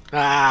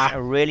 I Ah.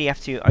 really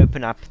have to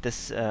open up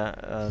this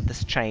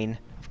this chain.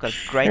 I've got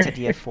a great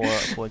idea for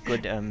a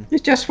good You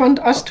just want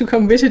us to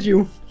come visit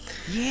you.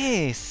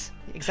 Yes,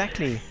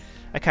 exactly.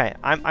 Okay,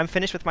 I'm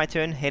finished with my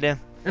turn. Helle,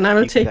 And I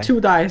will you can take go.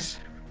 2 dice.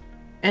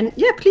 And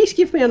yeah, please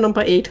give me a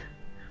number 8.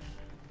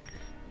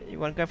 You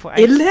want to go for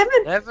 8? 11?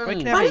 Quick,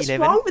 11. now. What is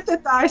 11. wrong with the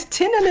dice?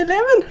 10 and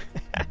 11?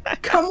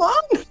 Come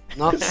on!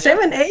 Not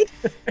 7, 8,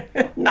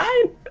 9.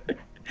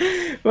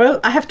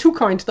 Well, I have 2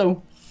 coins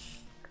though.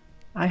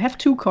 I have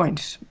 2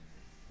 coins.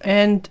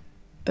 And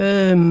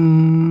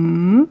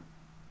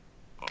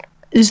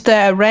is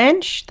there a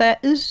ranch? There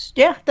is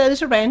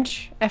a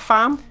ranch, a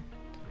farm.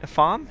 A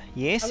farm?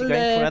 Yes, you're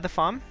going for another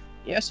farm?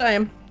 Yes, I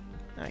am.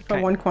 Okay. For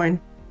 1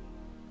 coin.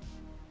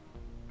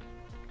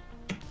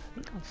 I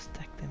think I'll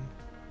stack them.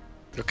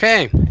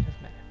 okay. Doesn't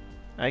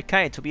matter.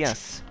 Okay,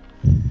 Tobias.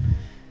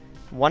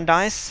 1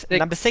 dice, 6.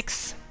 number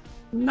 6.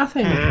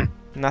 Nothing.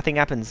 Nothing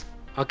happens.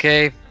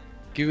 Okay.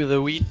 Give me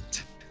the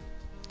wheat.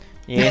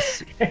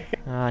 Yes.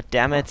 Ah,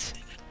 damn it.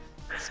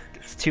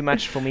 It's too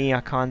much for me.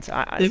 I can't.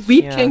 The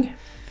wheat yeah. king.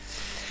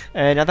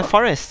 Another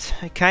forest.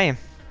 Okay,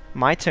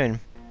 my turn.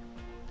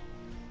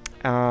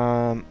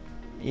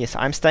 Yes,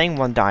 I'm staying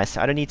 1 dice.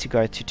 I don't need to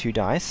go to 2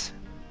 dice.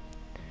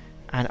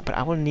 But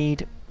I will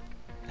need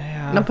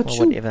Number well,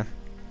 2. whatever.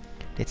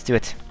 Let's do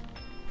it.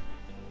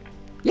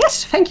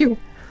 Yes, thank you.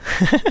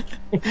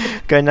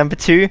 Go number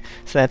 2.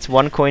 So that's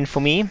 1 coin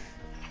for me.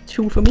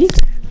 2 for me.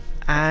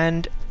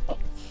 And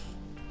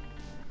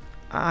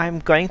I'm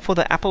going for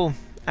the apple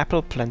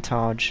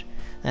plantage.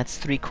 That's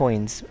 3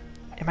 coins.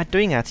 Am I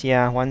doing that?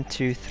 Yeah, 1,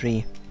 2,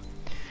 3.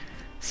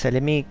 So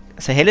let me.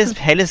 So Helle's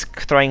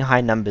throwing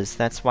high numbers.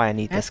 That's why I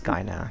need this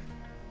guy now.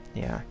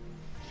 Yeah.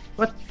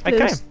 What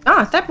Okay. is...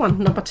 that one,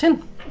 number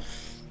 10.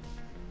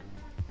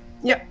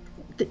 Yeah,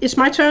 it's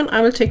my turn.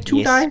 I will take 2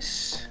 Yes.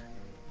 dice.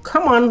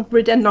 Come on,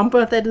 with a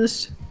number that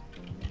is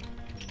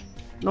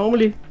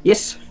normally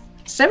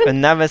 7.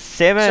 Another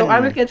 7. So I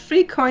will get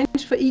 3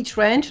 coins for each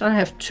ranch. And I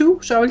have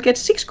 2, so I will get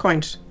 6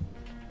 coins.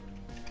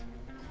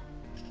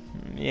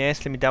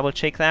 Yes, let me double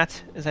check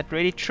that. Is that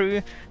really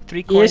true?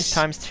 3 coins Yes.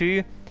 times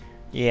 2.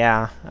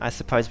 Yeah, I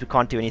suppose we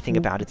can't do anything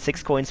about it.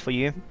 6 coins for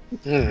you.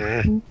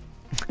 Mm.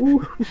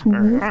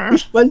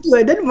 Which one do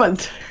I then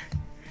want?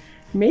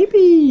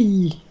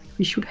 Maybe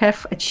we should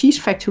have a cheese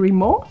factory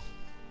more.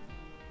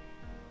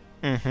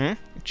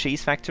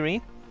 Cheese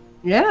factory.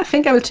 Yeah, I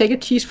think I will take a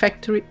cheese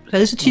factory.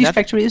 There's a cheese That-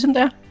 factory, isn't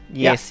there?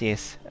 Yes,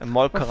 yes. A For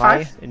Molkerei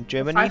 5 in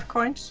Germany. 5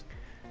 coins.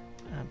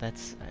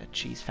 That's a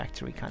cheese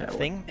factory kind of So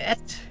thing.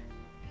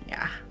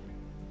 Yeah.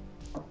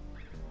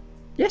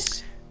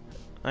 Yes.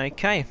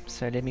 Okay,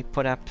 so let me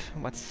put up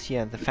what's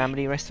here. The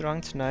family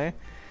restaurant. No,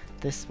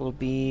 this will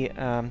be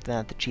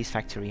the cheese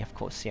factory, of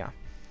course. Yeah.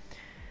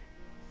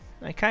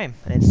 Okay,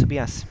 and it's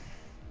Tobias.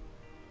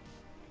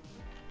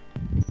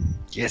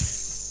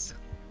 Yes.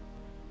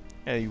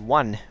 1.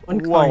 One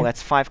Whoa, coin.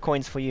 that's 5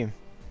 coins for you.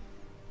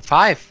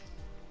 5.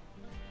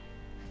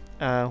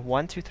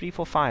 1, 2, 3,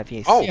 4, 5.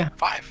 Yes. Oh, Yeah.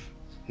 5.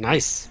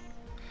 Nice.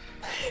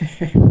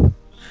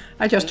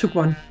 I just took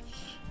one.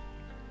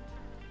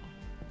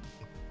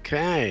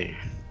 Okay.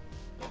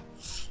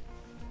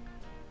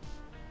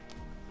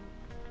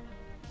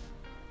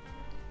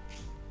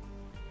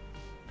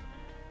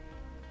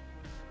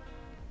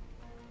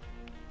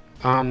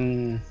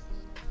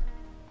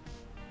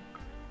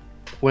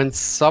 When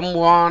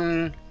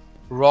someone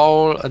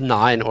roll a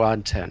 9 or a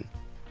 10,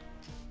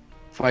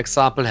 for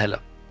example, Helle.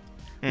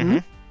 Mm-hmm.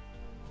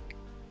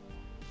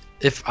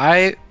 If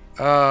I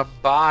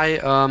buy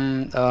a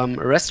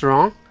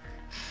restaurant,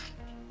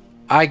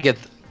 I get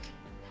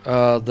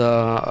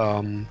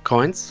the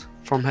coins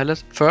from Helle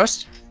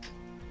first.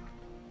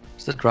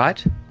 Is that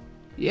right?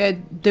 Yeah,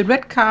 the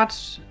red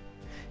cards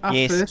are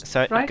Yes. first,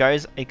 So right?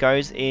 it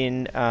goes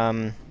in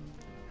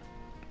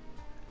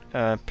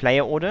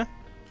player order.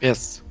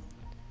 Yes.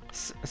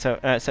 So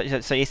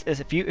yes,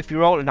 if you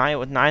roll a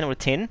 9 or a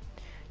 10,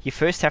 you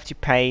first have to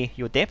pay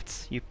your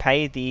debts. You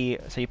pay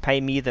you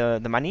pay me the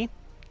money,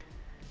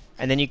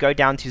 and then you go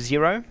down to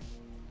 0.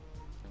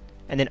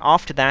 And then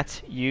after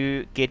that,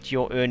 you get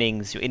your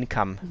earnings, your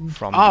income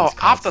from Oh, these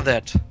cards. after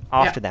that.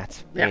 After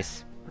that, Yeah.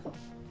 yes.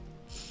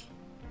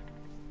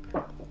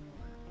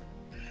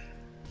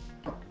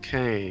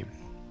 Okay.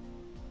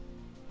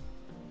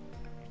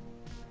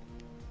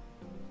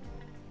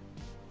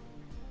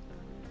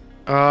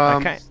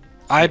 Okay.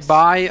 I Yes.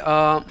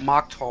 buy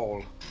marked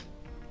hall.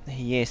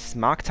 Yes,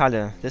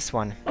 Markthalle, this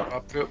one.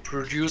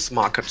 Produce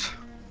market.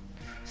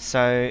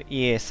 So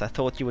yes, I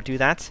thought you would do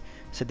that.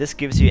 So this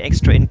gives you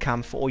extra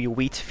income for all your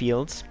wheat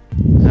fields.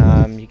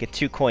 You get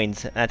 2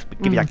 coins. That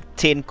would give you like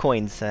 10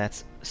 coins. So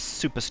that's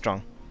super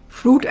strong.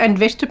 Fruit and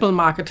vegetable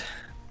market.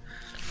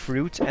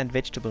 Fruit and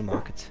vegetable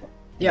market.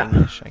 in Yeah.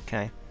 English.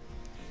 Okay.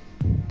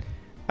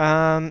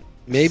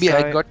 Maybe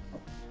so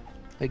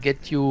I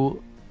get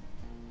you.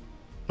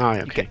 Oh,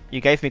 okay.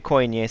 You gave me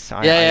coin, yes.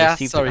 Yeah,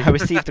 received sorry. I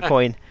received the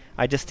coin.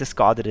 I just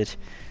discarded it.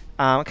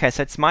 Okay,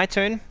 so it's my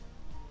turn.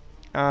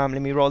 Let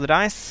me roll the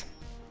dice.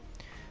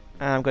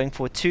 I'm going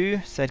for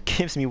 2, so it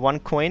gives me 1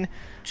 coin.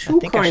 2 I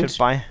think I should coins.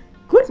 buy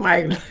Good,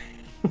 Michael.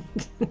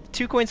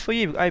 2 coins for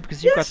you,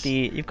 because Yes.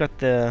 you've got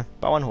the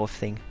Bauernhof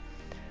thing.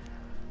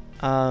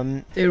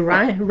 The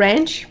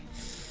ranch.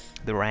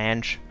 The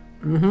ranch.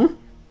 Mm-hmm.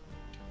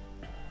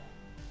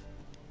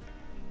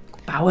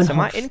 So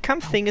my income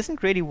thing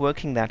isn't really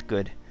working that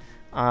good.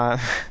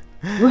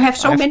 You have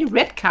so many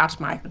red cards,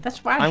 Michael.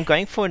 That's why. I'm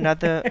going for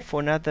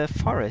another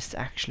forest.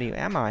 Actually,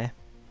 am I?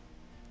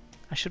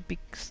 I should be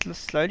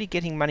slowly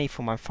getting money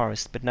for my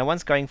forest, but no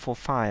one's going for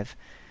 5.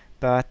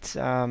 But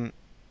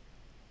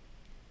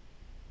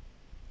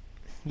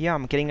yeah,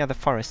 I'm getting another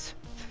forest.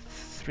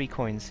 3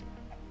 coins.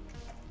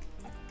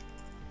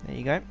 There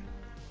you go.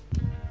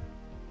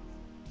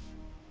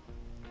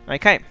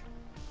 Okay.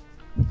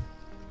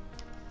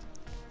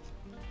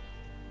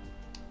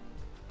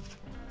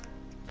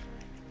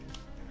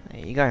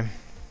 There you go.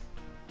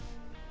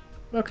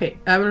 Okay,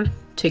 I will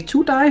take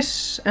 2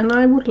 dice, and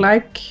I would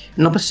like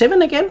number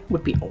 7 again.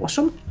 Would be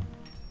awesome.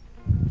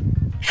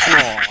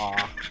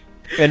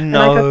 And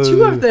I got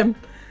 2 of them.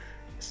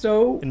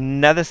 So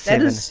Another 7.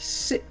 that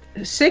is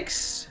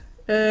 6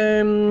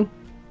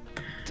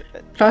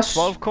 plus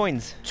 12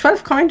 coins.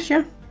 12 coins,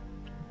 yeah.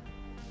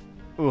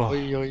 Ooh.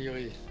 Oi, oi,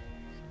 oi.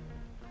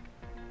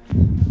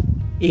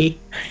 Eh.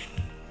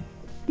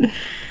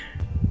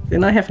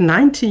 Then I have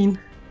 19.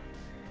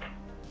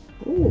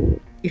 Oh,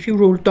 if you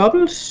roll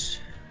doubles.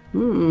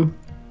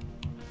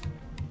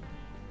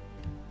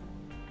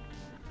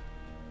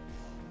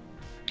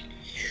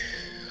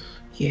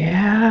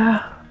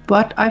 Yeah,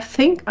 but I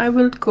think I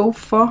will go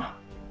for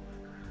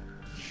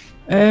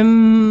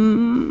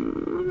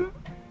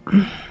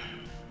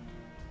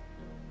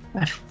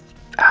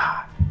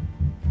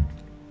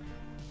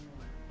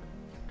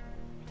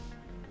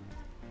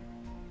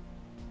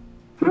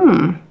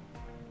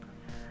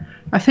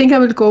I think I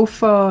will go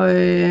for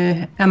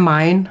a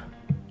mine.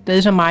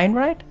 There's a mine,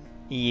 right?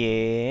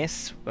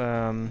 Yes.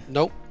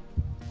 Nope.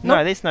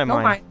 No, there's no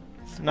mine. mine.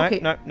 No, Okay.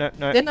 no.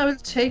 Then I will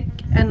take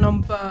a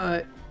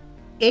number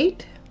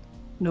 8.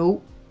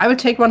 No, I will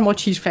take one more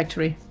cheese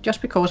factory,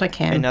 just because I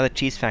can. Another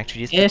cheese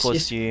factory, just Yes,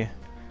 because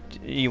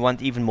you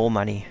want even more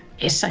money.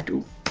 Yes, I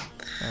do.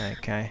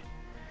 Okay.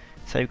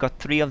 So you've got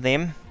 3 of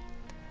them.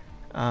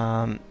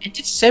 And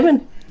it's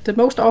 7, the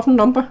most often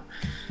number.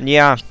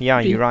 Yeah,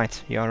 Three. you're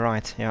right. You're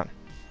right. Yeah.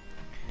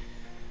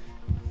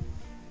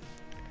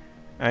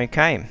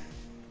 Okay.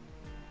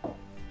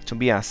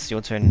 Tobias,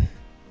 your turn.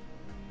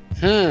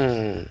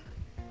 Hmm.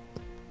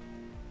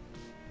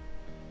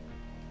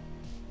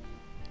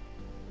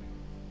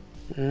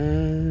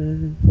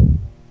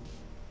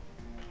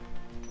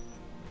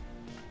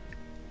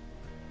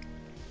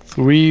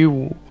 Three.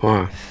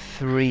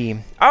 3.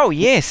 Oh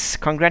yes,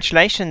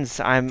 congratulations!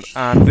 I'm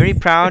very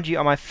proud. You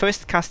are my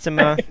first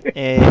customer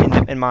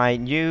in my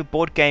new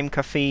board game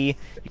cafe.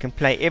 You can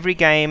play every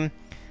game,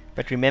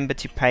 But remember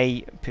to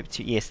pay.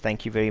 Yes,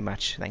 thank you very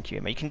much. Thank you.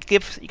 You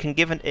can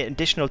give an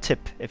additional tip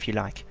if you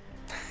like.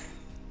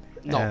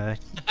 No.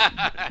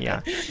 Yeah.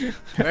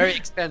 Very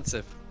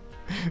expensive.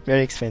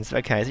 Very expensive.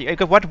 Okay. So you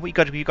got what?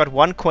 You got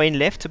 1 coin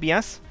left,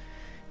 Tobias.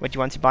 What do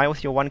you want to buy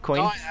with your 1 coin?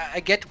 No, I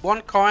get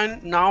 1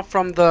 coin now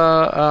from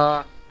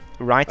the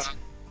Right.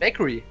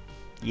 bakery.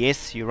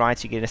 Yes, you're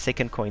right. You get a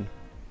 2nd coin.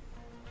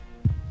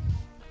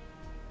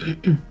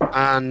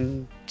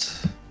 And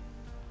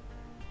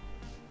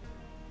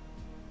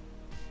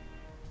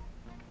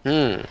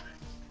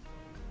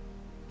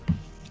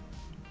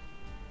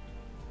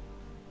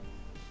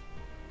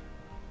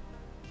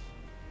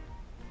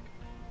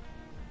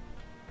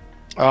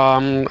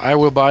I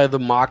will buy the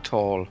marked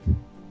hall.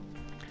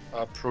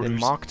 The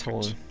marked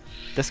hall.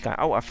 This guy.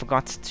 Oh, I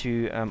forgot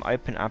to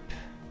open up.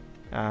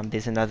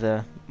 There's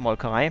another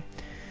molkerei.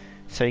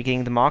 So you're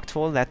getting the marked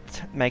hall. That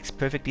makes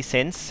perfectly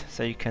sense.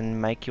 So you can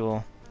make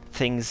your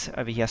things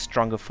over here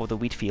stronger for the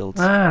wheat fields.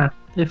 Ah,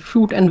 the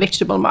fruit and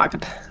vegetable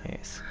market.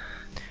 Yes.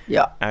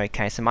 Yeah.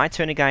 Okay, so my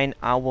turn again.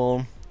 I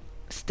will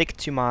stick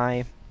to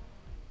my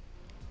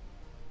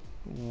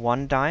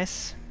 1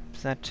 dice.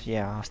 Is that?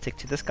 Yeah, I'll stick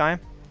to this guy.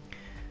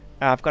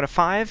 I've got a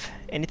 5.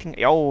 Anything?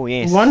 Oh,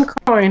 yes. 1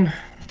 coin.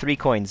 3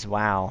 coins.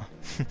 Wow.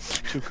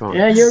 2 coins.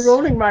 Yeah, you're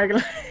rolling, Michael.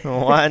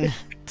 1,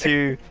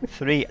 2,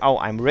 3. Oh,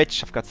 I'm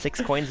rich. I've got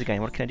 6 coins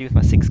again. What can I do with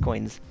my 6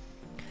 coins?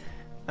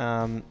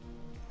 I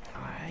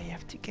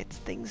have to get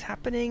things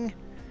happening.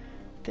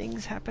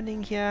 Things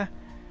happening here.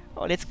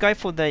 Oh, let's go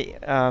for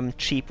the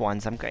cheap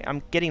ones.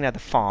 I'm getting another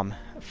farm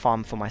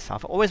for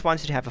myself. I always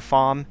wanted to have a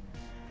farm,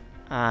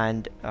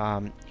 and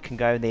you can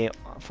go there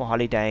for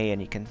holiday,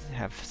 and you can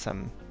have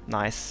some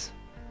nice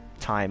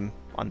time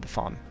on the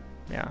farm.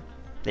 Yeah,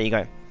 there you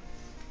go.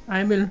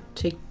 I will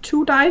take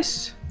 2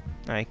 dice.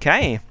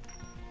 Okay,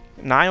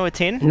 9 or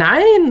 10.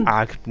 9.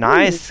 Ah,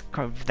 nice.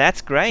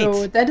 That's great.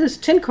 So that is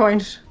 10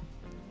 coins.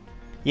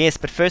 Yes,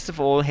 but first of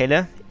all,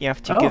 Helle, you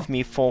have to Oh. give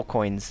me 4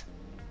 coins.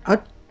 Oh,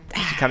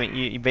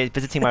 You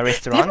visiting my that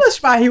restaurant?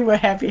 was why you were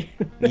happy.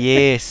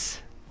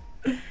 Yes.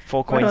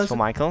 4 coins was for it?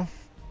 Michael.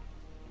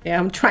 Yeah,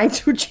 I'm trying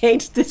to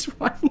change this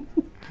one.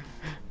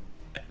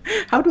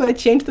 How do I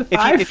change the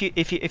 5?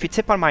 If you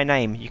tip on my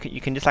name, you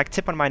can just like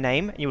tip on my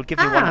name, and you will give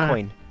me 1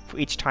 coin for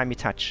each time you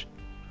touch.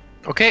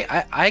 Okay,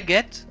 I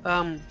get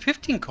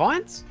 15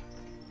 coins.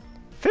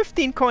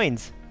 15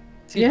 coins.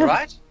 Is it Yeah.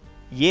 right?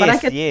 Yes, But I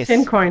get yes.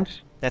 10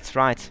 coins. That's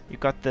right. You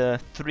got the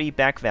 3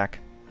 backvac.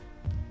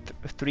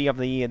 3 of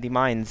the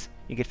mines.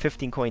 You get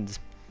 15 coins.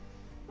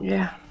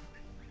 Yeah.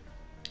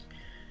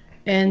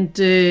 And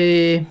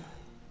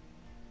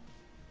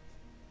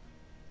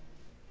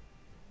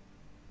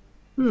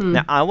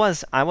Now I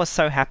was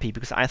so happy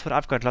because I thought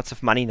I've got lots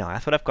of money now. I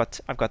thought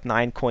I've got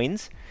 9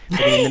 coins. But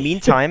in the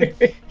meantime,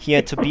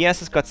 here Tobias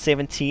has got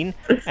 17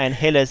 and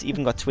Helle's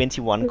even got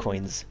 21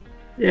 coins.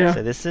 yeah,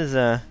 So this is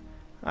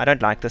I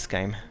don't like this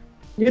game.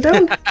 you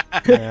don't.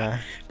 Uh,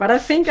 But I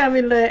think I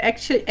will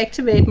actually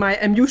activate my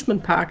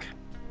amusement park.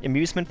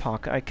 amusement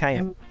park.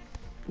 Okay.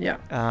 Yeah.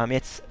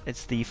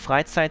 It's the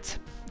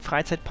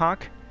Freizeitpark.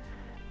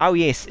 Oh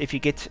yes, if you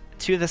get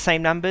 2 of the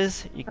same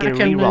numbers, you get a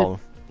reroll.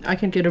 I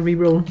can get a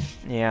reroll.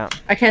 Yeah.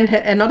 I can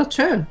have another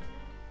turn.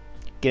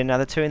 Get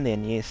another turn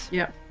then. Yes.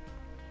 Yeah.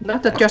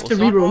 Not that just a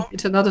Also- reroll.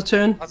 It's another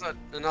turn.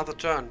 Another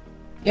turn.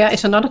 Yeah,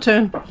 it's another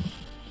turn.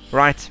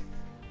 Right.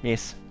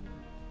 Yes.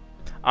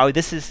 Oh,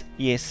 this is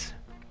yes.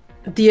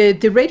 The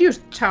radio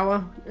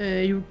tower,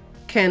 you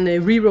can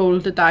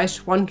reroll the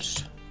dice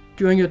once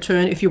during your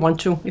turn if you want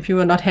to. If you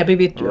are not happy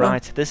with your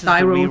Right. This is die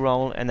the roll.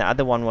 reroll, and the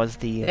other one was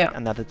the Yeah.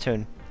 another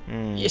turn.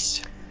 Mm.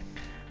 Yes.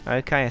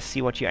 Okay, I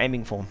see what you're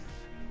aiming for.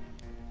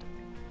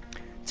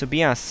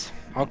 Tobias,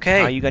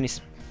 Okay. are you going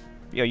to?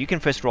 Yeah, you can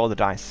first roll the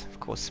dice, of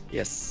course.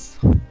 Yes.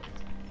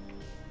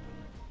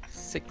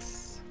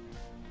 6.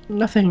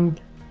 Nothing.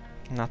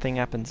 Nothing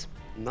happens.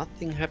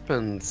 Nothing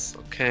happens.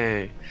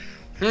 Okay.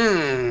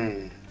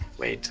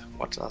 Wait.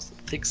 What does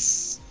the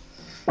 6?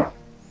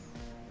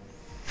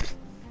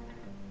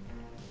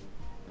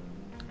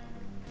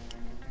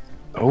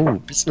 Oh,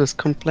 business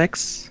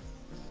complex.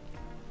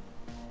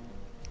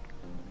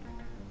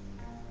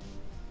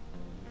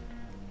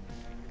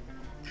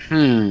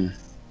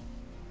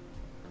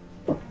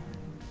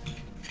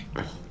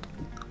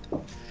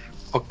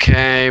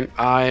 Okay,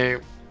 I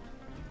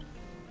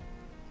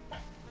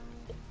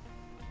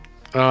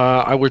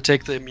will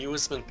take the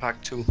amusement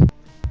park too.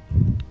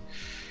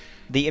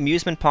 The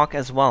amusement park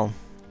as well.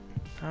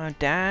 Oh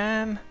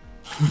damn.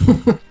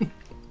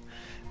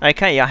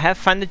 Okay, I have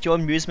funded your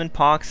amusement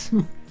parks.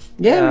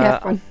 Yeah, we Uh,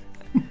 have fun.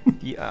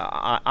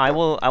 I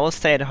will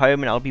stay at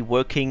home and I'll be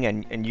working,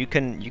 and you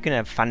can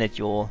have fun at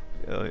your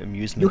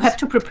amusement. You have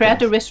to prepare the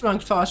things.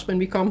 restaurant for us when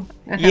we come.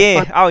 And have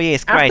Yeah. fun. Oh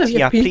yes, great. After we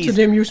Yeah, have been please. to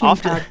the amusement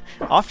after park.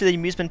 after the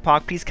amusement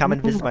park, please come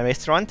and visit my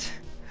restaurant.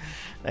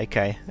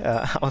 Okay.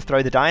 I'll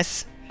throw the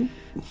dice.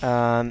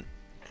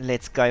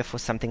 Let's go for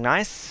something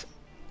nice.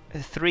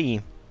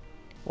 3.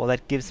 Well,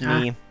 that gives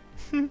me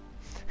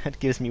That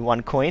gives me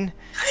 1 coin.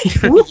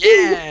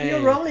 Yeah.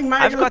 You're rolling,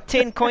 Michael. I've got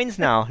 10 coins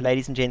now,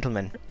 ladies and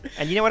gentlemen.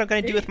 And you know what I'm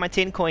going to do with my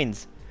 10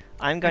 coins?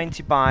 I'm going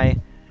to buy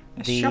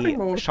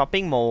the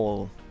shopping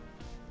mall.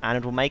 And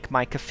it will make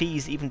my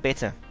cafes even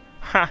better.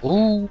 Ha!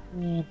 Ooh,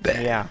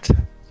 bad. Yeah.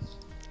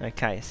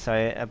 Okay,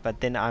 so, but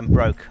then I'm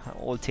broke.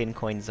 All 10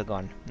 coins are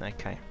gone.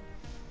 Okay.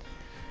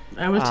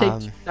 I will take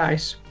 2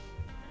 dice.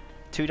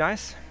 2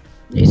 dice?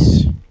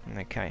 Yes.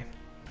 Okay.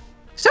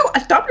 So, a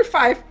double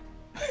 5!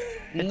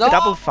 No.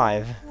 Double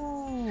 5.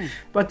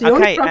 But the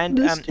only problem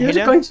is you're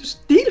Helle? going to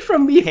steal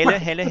from me. Helle.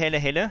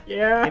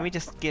 Yeah. Let me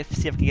just see if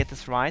I can get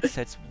this right.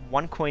 So it's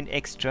 1 coin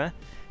extra.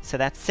 So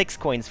that's 6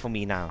 coins for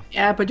me now.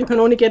 Yeah, but you can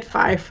only get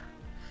 5.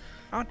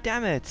 Oh,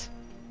 damn it.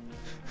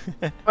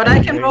 But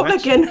I can roll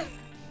again.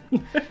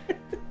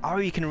 Oh,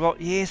 you can roll.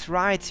 Yes,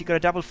 right. You got a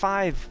double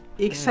 5.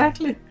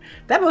 Exactly.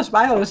 That was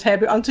why I was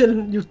happy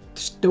until you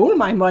stole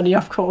my money,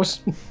 of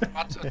course.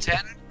 But a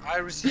 10, I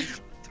receive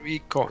 3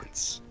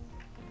 coins.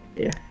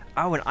 Yeah.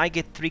 Oh, and I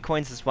get 3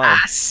 coins as well.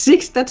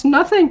 6, that's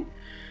nothing.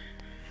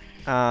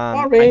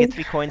 I get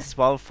 3 coins as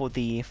well for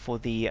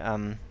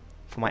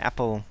my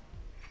Apple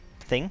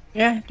thing.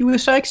 Yeah, you were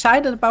so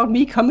excited about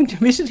me coming to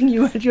visiting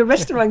you at your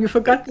restaurant, you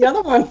forgot the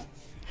other one.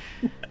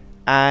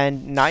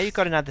 And now you've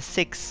got another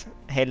 6,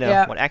 Helle,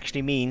 Yeah. what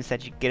actually means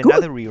that you get Good.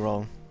 another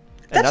reroll.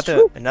 That's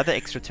true. Another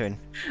extra turn.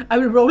 I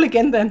will roll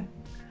again then.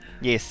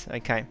 Yes,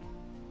 okay.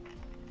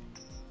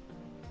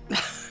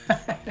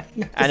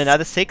 And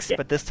another 6,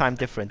 but this time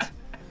different.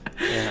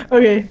 Yeah,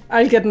 Okay,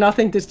 I'll get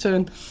nothing this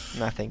turn.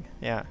 nothing.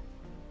 Yeah.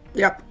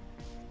 Yep.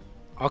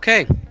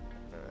 Okay.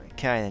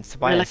 Okay, then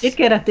Well, I Tobias. did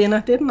get a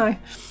dinner, didn't I?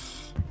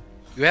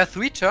 You have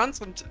 3 turns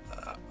and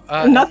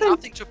Nothing.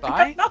 nothing to I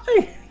buy. got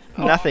nothing.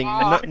 Nothing.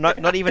 Oh.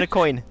 Not even a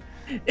coin.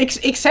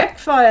 Except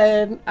for,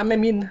 I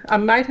mean, I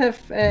might have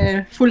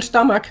full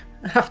stomach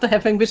after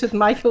having visited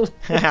Michael.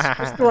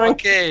 restaurant.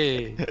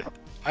 Okay.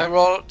 I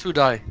roll 2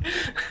 die.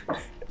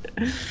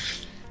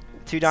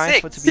 2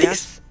 dice for 6.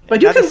 Tobias.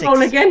 But you Another can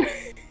roll 6. again.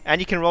 And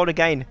you can roll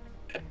again.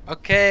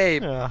 Okay,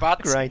 Oh,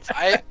 but great.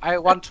 I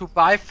want to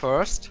buy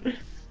first.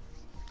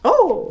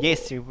 Oh.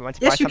 Yes, you want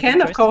to buy Yes, you something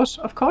can, of first? course.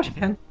 Of course you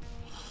can.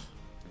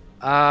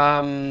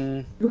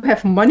 Um, You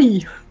have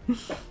money.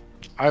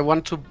 I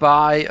want to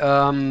buy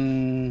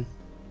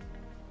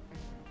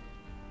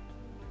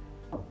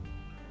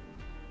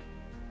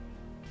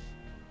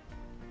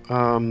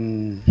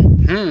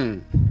hmm.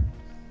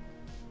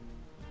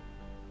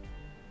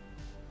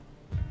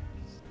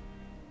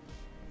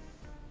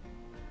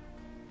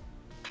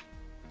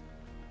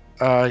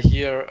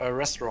 Here a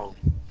restaurant.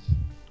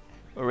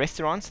 A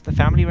restaurant, the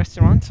family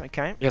restaurant.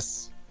 Okay.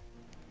 Yes.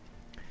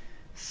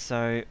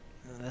 So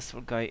this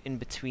will go in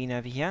between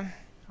over here.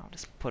 I'll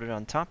just put it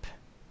on top.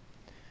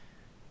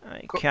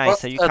 Okay,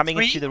 cost, so you're coming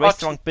 3 into the or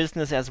restaurant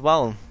business as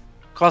well.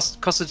 Cost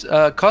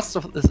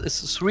of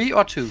is 3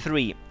 or 2?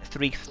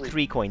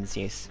 3 coins,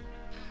 yes.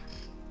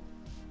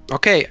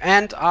 Okay,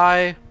 and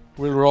I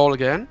will roll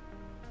again.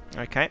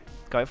 Okay,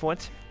 go for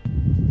it.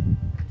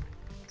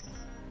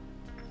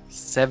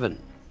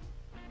 7.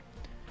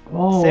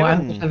 Oh, I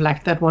 7. would have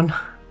liked that one.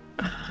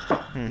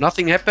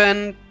 Nothing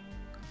happened.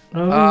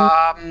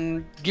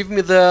 Oh. Give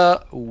me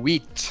the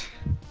wheat.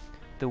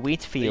 The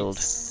wheat field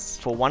Please.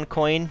 for 1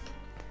 coin.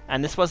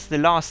 And this was the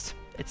last.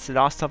 It's the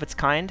last of its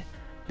kind.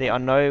 There are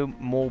no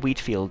more wheat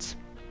fields.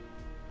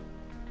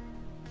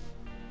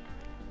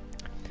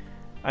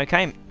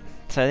 Okay,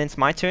 so then it's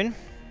my turn.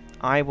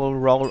 I will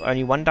roll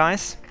only 1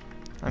 dice.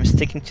 I'm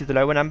sticking to the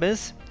lower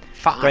numbers.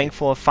 5. Going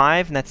for a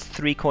 5, and that's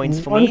 3 coins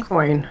for 1 me.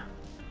 coin.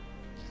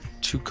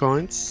 2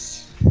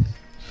 coins.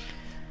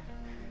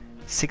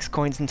 6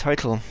 coins in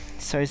total.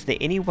 So is there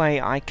any way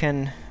I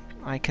can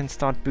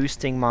start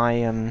boosting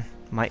my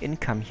my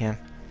income here?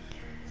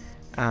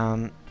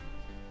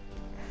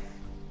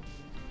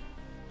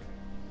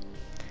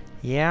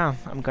 Yeah,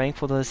 I'm going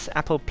for this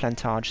apple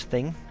plantage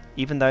thing,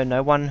 even though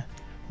no one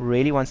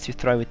really wants to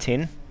throw a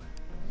 10.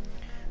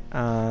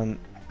 I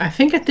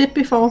think I did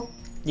before.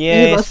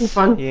 Yes, It wasn't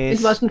fun. yes.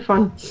 It wasn't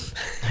fun.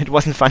 It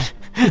wasn't fun.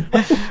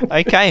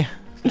 Okay,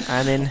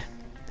 and then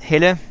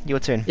Helle, your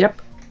turn.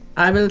 Yep.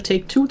 I will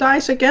take 2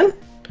 dice again.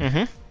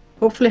 Mm-hmm.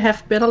 Hopefully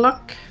have better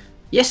luck.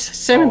 Yes,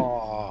 7.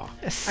 Oh,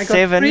 I got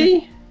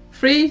 7.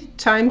 3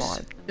 times Oh,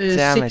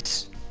 damn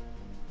 6.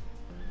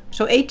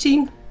 So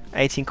 18.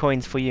 18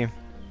 coins for you.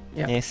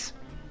 Yeah. Yes.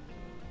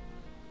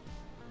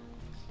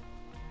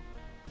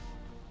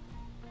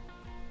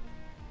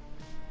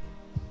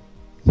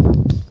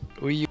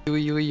 Ui,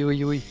 ui, ui,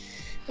 ui, ui.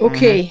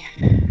 Okay.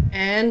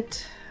 And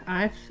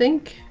I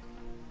think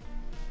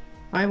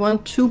I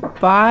want to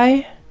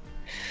buy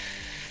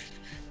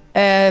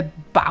a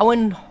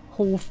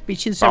Bauernhof,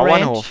 which is a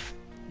ranch. Bauernhof.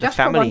 The Just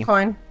for family. 1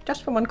 coin.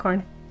 Just for 1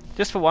 coin.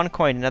 Just for 1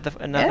 coin. Another.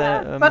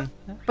 Yeah,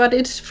 but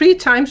it's 3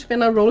 times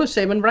when I roll a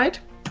 7, right?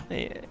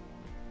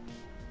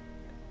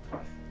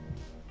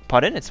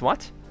 Pardon? It's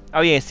what?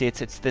 Oh yes,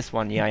 it's this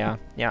one. Yeah.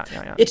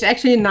 It's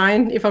actually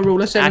 9 if I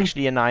roll a 7.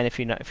 Actually a 9 if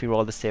you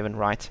roll the 7,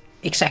 right?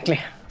 Exactly.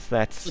 So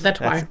that's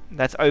That's why.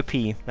 that's OP.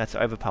 That's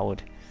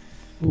overpowered.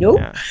 Nope.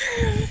 Yeah.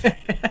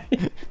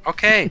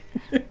 Okay.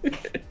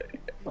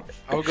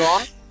 Are we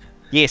gone?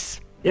 Yes.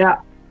 Yeah.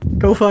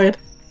 Go for it.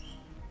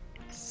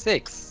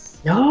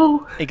 6.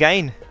 No.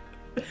 Again.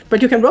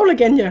 But you can roll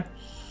again, yeah.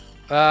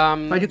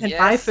 But you can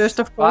buy yes, first,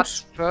 of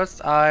course. But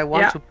first, I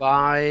want Yeah. to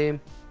buy.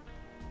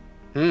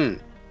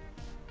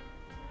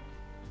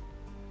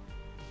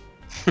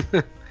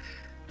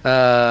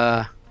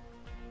 uh.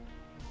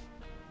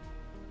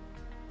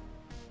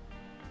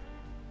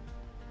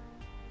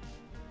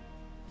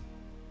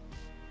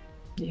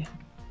 Yeah.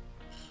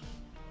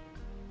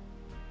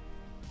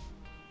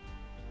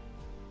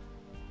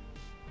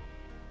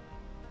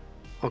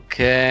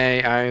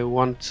 Okay, I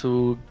want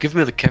to give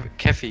me the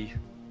cafe.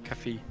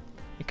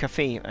 A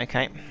cafe.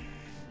 Okay.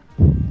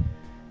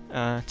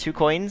 2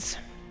 coins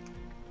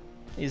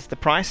is the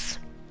price.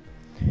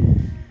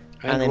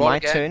 And then roll my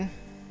again. turn.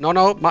 No,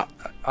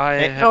 I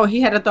Eh, have... Oh,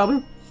 he had a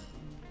double.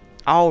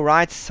 Oh,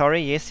 right.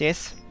 Sorry. Yes,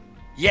 yes.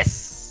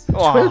 Yes!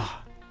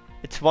 Oh,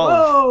 it's 12.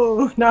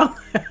 Whoa! No.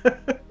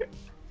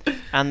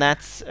 And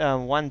that's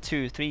 1,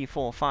 2, 3,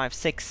 4, 5,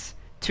 6.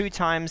 2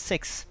 times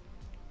 6.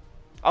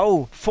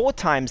 Oh, 4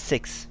 times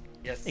 6.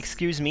 Yes.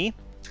 Excuse me.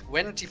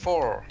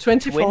 24.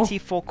 24.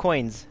 24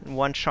 coins in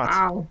one shot.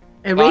 Wow.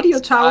 A radio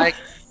But tower.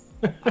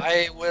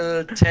 I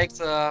will take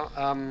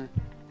the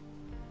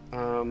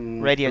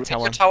Radio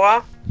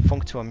tower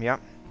Funkturm, yeah.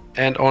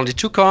 and only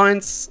 2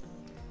 coins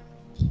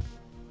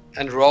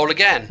and roll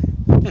again.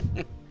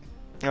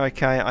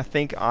 Okay, I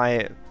think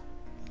I'm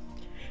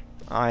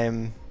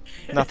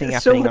nothing So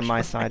happening on much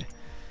my fun.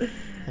 side.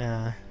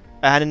 Yeah.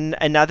 And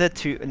another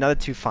two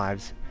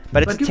 5s.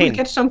 But it's But you 10. will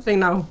get something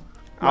now.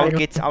 I'll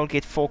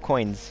get 4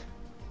 coins.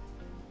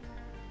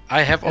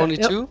 I have only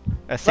Yep. 2.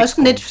 6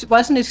 coins.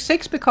 Wasn't it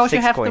 6 because you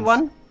 6 have coins. the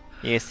one?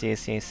 Yes.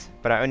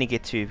 But I only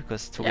get 2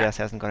 because Tobias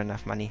hasn't got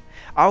enough money.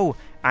 Oh,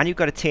 and you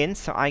got a 10,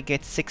 so I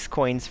get 6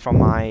 coins from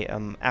my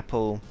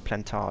apple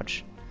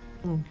plantage.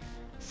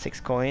 6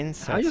 coins.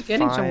 So How are you it's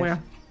getting 5, somewhere?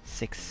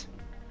 6.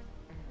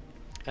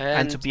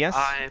 And Tobias?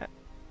 I,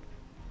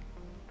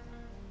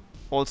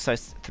 Also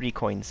 3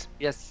 coins.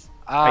 yes,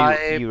 Oh,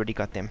 I you already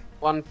got them.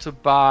 want to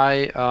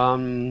buy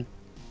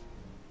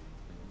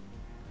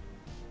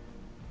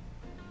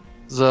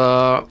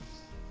the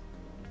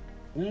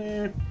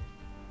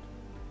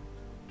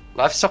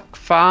livestock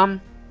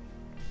farm.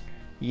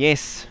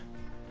 Yes.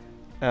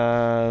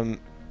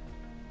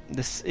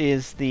 This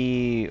is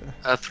the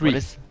 3. What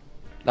is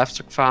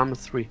Livestock farm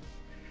 3.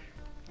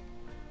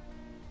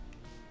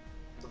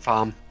 The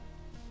farm.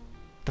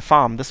 the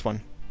farm? This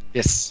one.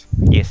 Yes.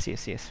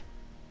 Yes.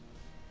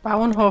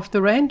 Bauernhof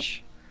the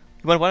ranch.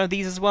 You want one of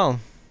these as well?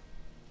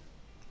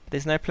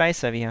 There's no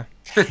place over here,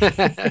 so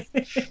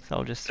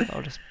I'll just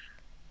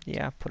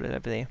put it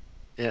over there.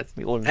 Yes.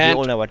 We all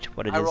And know what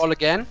it I is. roll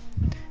again.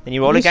 Then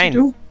you roll Yes, again.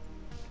 You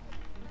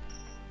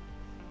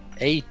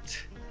 8.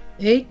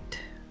 do. 8.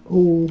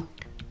 Oh,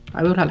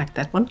 I would have liked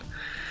that one.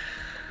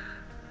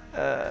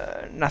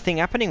 Nothing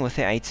happening with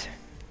the 8.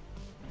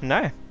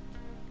 No.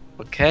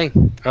 Okay.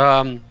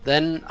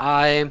 Then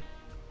I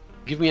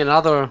give me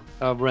another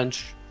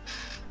wrench.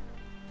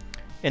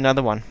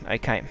 Another one.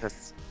 Okay.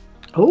 Yes.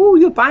 Oh,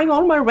 you're buying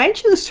all my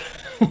ranches.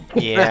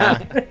 Yeah.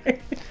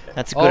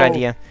 That's a good Oh.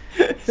 idea.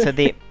 So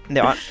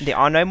there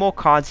are no more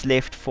cards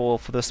left for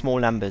the small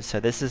numbers. So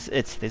this is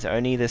it. There's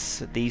only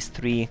these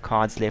 3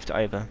 cards left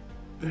over.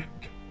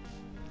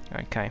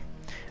 Okay.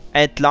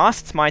 It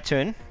lasts my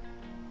turn.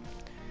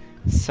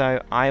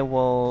 So I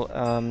will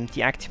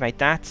deactivate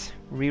that.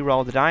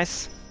 Re-roll the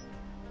dice.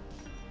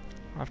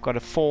 I've got a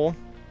 4,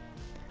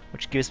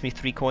 which gives me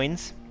 3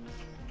 coins.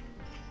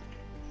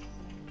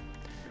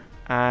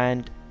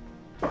 And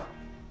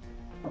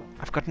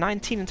I've got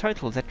 19 in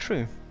total. Is that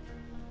true?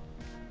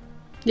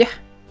 Yeah.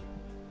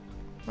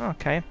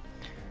 Okay.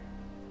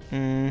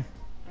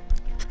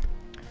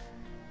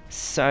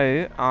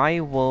 So I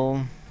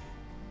will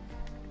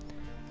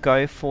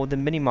go for the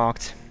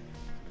mini-marked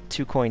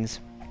 2 coins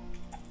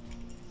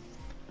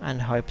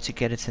and hope to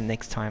get it in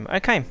next time.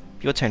 Okay,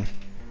 your turn.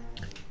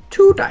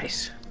 2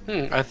 dice.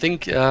 I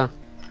think your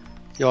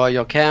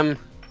cam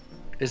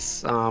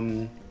is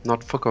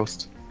not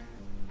focused.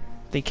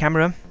 The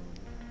camera.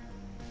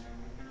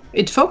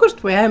 It's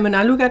focused where when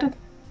I look at it.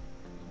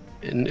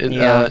 In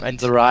Yeah,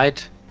 the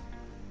right.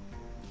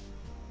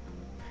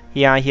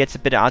 Yeah, here it's a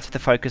bit out of the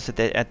focus at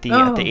the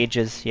Oh.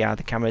 edges. Yeah,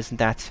 the camera isn't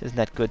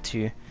that good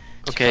to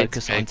Okay,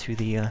 focus okay. onto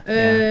the.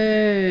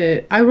 Yeah.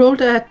 I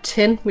rolled a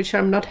 10, which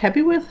I'm not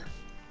happy with.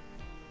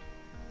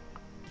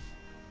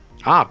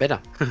 Ah, better.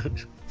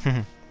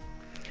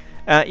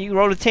 You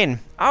roll a 10.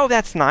 Oh,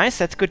 that's nice.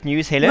 That's good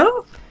news, Helle.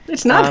 No,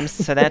 it's not.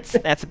 So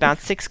that's about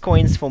 6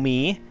 coins for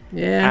me.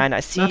 Yeah. And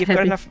I see not you've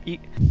got happy. enough.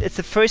 It's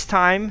the first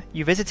time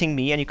you're visiting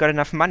me, and you've got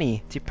enough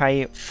money to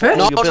pay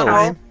First all your bills.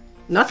 time.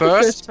 Not the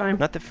First- first time.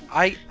 Not the.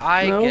 I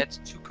No. get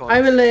 2 coins.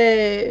 I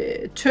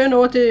will turn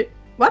over the...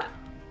 What?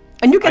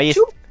 And you get yes,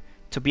 2?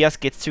 Tobias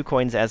gets 2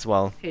 coins as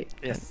well. Okay.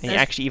 Yes. And he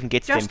actually even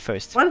gets them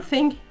first. One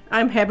thing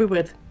I'm happy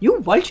with.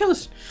 You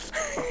vultures!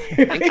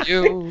 Thank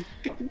you.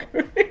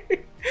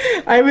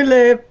 I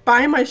will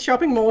buy my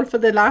shopping mall for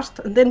the last,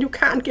 and then you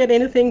can't get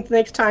anything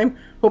next time,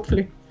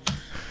 hopefully.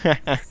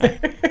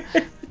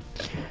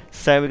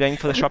 So we're going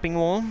for the shopping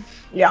mall.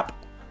 Yep.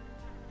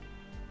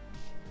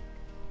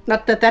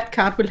 Not that that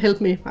card will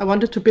help me. I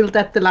wanted to build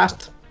that the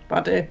last,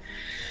 but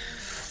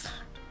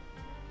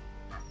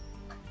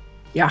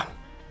yeah.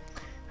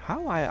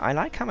 How I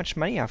like how much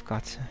money I've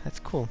got. That's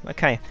cool.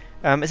 Okay.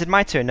 Is it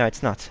my turn? No,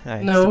 it's not.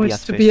 No, it's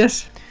first.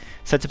 Tobias.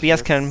 So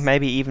Tobias can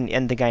maybe even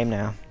end the game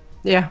now.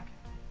 Yeah.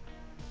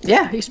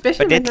 Yeah,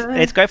 especially. But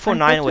let's go for I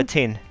 9 got or a to-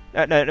 10.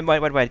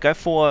 No, wait. Go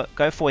for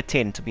a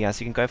 10,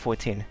 Tobias. You can go for a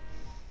 10.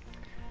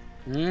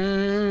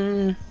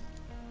 Yeah,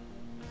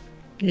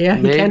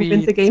 he can Maybe-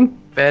 win the game.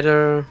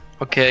 Better.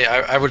 Okay,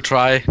 I will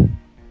try.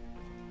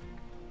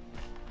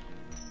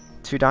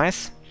 2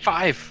 dice.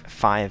 5.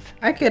 5.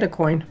 I get a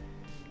coin.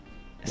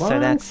 So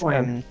One that's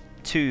coin.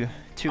 two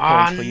Oh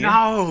coins for you.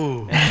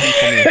 no!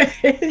 And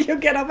 3 for me. You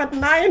get up at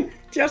 9.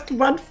 Just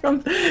one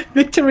from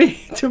victory,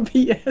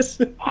 Tobias.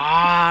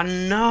 Oh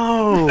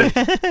no!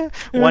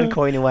 1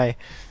 coin away.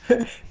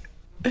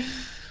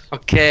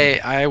 Okay,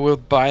 I will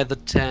buy the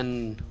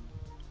 10.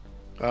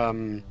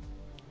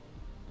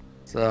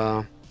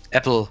 The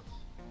apple.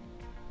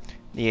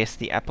 Yes,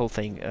 the apple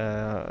thing.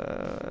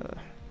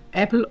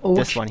 Apple or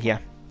This one here.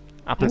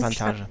 Apple Okay.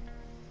 Plantage.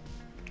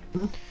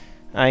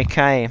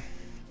 Okay.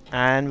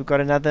 And we've got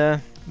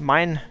another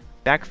mine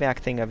Bergwerk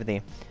thing over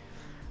there.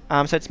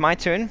 So it's my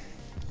turn.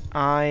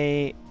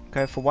 I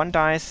go for 1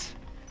 dice.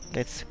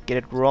 Let's get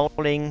it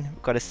rolling.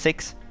 We've got a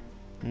 6.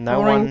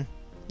 Rolling.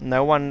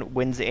 No one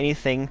wins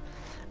anything.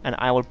 And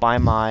I will buy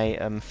my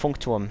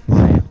Funkturm,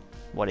 my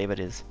whatever it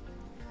is.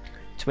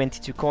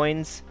 22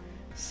 coins.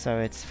 So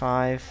it's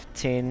 5,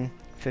 10,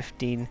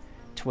 15,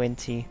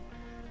 20,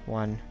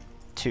 1,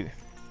 2.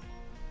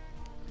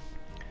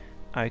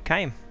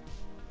 Okay.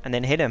 And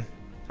then hit him.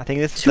 I think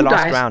this is 2 the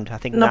last dice. round. I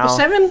think Number now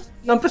 7.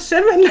 Number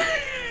 7.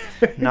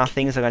 now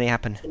things are going to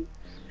happen.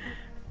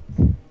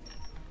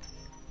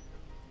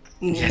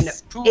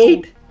 Yes. No.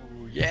 8.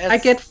 Yes. I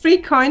get 3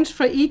 coins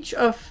for each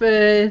of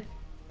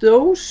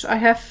those. I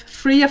have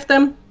 3 of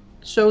them,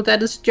 so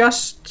that is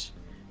just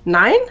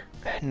 9.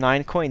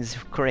 9 coins,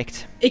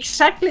 correct.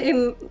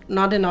 Exactly,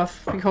 not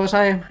enough because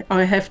I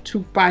have to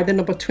buy the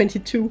number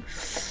 22.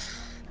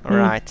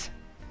 Alright.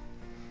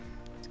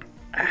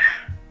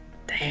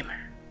 Damn.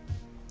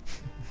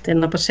 Then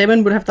number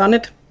 7 would have done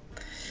it.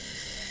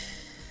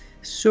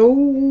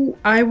 So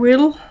I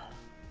will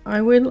buy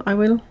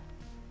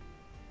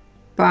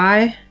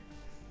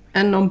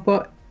a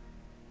number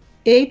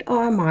 8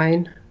 or a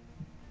mine.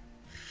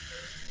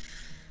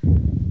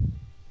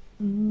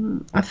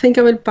 I think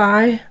I will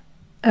buy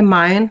a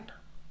mine.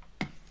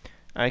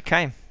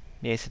 Okay.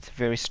 Yes, it's a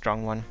very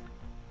strong one.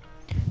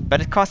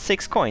 But it costs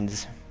 6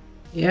 coins.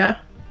 Yeah.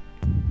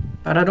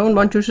 But I don't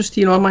want you to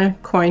steal all my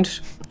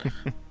coins.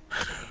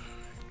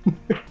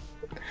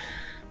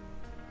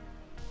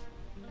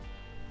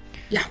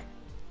 Yeah.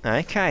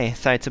 Okay,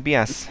 so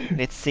Tobias,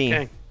 let's see.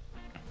 Okay.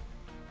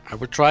 I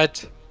will try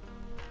it.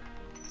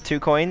 2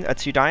 coins,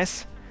 2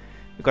 dice.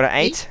 We've got an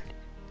 8. Is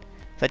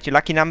that your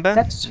lucky number?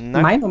 That's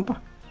No. my number.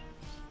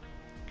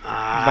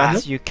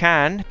 But you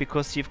can,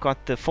 because you've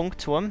got the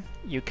Funkturm,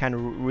 you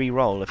can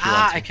re-roll if you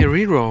want I to. can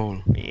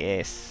reroll.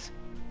 Yes.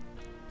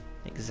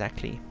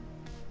 Exactly.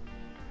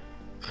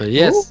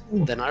 Yes.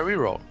 Ooh. Then I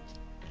reroll.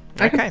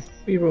 I Okay. can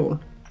reroll.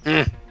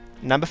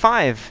 Number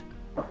 5.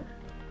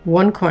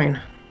 1 coin.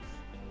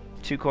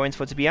 2 coins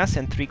for Tobias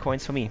and 3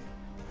 coins for me.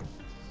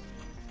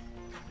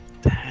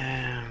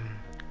 Damn.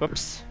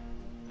 Whoops.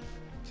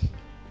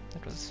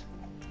 That was...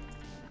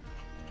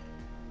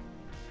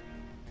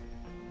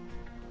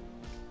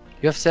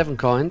 You have 7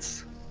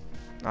 coins.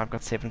 I've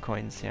got 7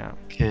 coins, yeah.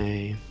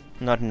 Okay.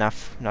 Not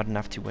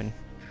enough to win.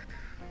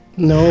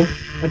 No,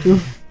 but you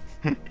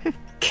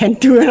can't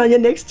do it on your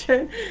next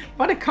turn.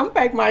 What a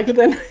comeback, Michael,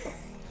 then.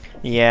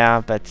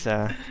 Yeah, but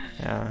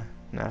yeah,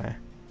 no.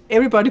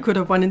 Everybody could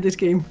have won in this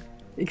game.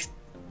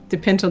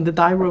 Depends on the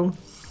die roll.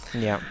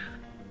 Yeah.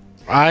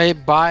 I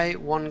buy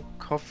 1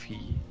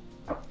 coffee.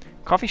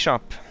 Coffee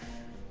shop.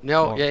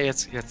 No, Oh. yeah,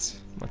 it's Well,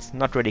 it's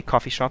not really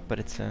coffee shop, but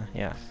it's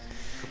yeah.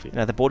 coffee.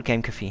 No, the board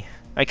game cafe.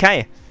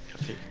 Okay.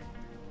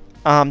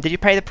 Coffee. Did you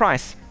pay the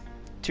price?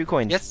 2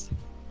 coins. Yes.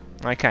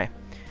 Okay.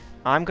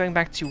 I'm going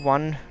back to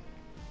 1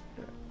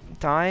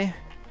 die,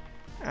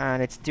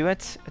 and let's do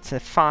it. It's a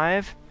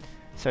 5,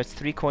 so it's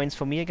 3 coins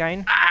for me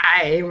again,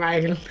 Aye,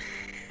 Michael.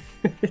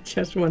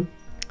 Just 1.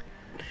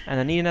 and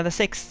I need another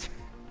 6.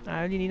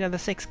 I only need another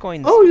 6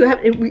 coins. Oh, you have.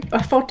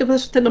 I thought it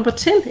was the number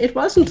 10. It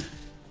wasn't.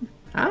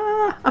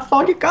 Ah, I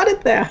thought you got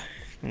it there.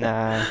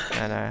 No.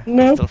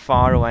 No. Still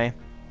far away.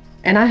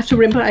 And I have to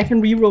remember I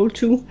can re-roll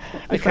too.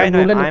 If Okay, I no,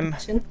 roll a number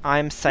 10.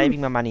 I'm saving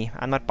my money.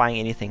 I'm not buying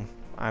anything.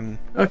 I'm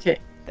Okay.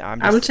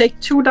 just, I will take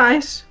 2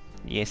 dice.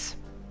 yes.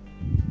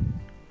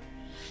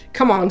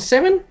 Come on,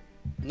 7.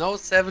 No,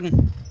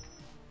 7.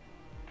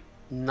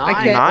 9.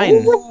 I get 9.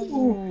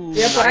 Ooh.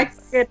 Yeah, but I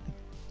get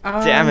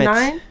Damn it.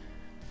 9.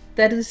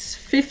 That is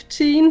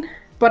 15,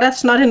 but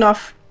that's not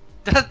enough.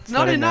 That's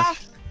not not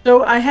enough.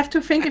 So I have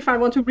to think if I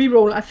want to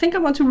re-roll. I think I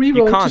want to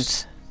re-roll. You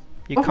can't.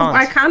 You can't.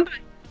 Why can't I?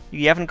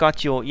 You haven't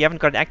got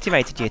it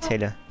activated yet,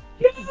 Helle.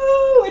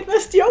 No, it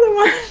was the other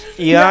one.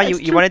 Yeah, it's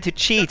you true. wanted to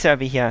cheat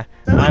over here.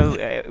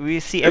 We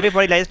see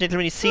everybody, ladies and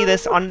gentlemen. You see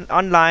this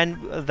online.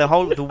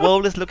 The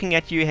world is looking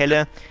at you,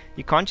 Helle.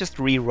 You can't just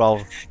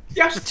re-roll.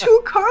 Just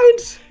 2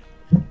 coins.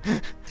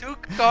 2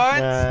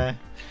 coins.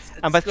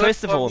 But good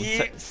first of for all,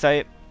 me.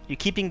 so you're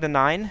keeping the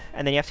 9,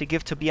 and then you have to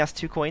give Tobias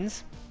 2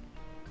 coins.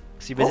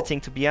 So you're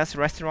visiting Tobias'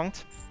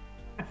 restaurant.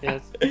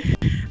 Yes.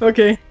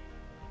 Okay.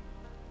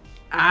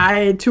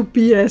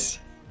 Tobias.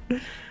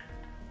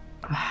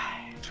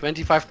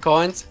 25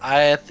 coins.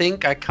 I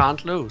think I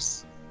can't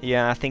lose.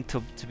 Yeah, I think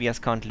Tobias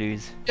can't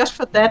lose. Just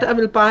for that, I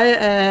will buy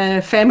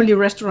a family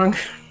restaurant.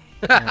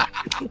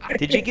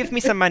 Did you give me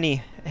some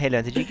money,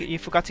 Helle? You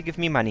forgot to give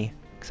me money?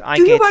 'Cause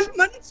You want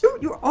money too?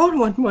 You all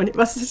want money.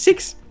 Was it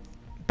 6?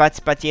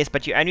 But you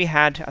only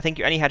had, I think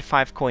you only had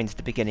 5 coins at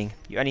the beginning.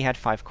 You only had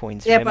 5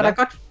 coins. Yeah, remember? but I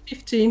got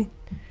 15.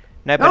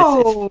 No,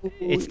 but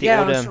it's the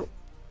order.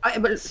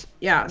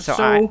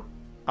 So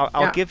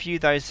I'll give you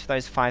those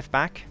 5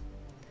 back,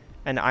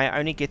 and I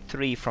only get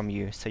 3 from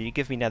you. So you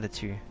give me another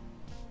 2,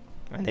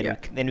 and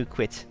then we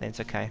quit. Then it's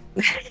okay.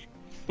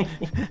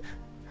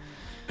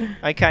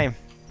 Okay.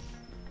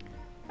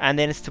 And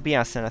then it's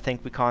Tobias, and I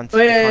think we can't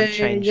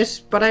change. Yes,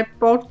 but I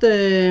bought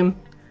the.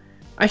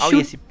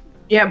 Yes.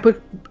 Yeah,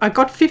 but I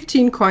got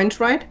 15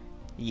 coins, right?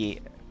 Yeah.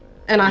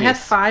 And I had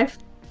 5,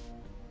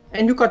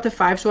 and you got the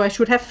 5, so I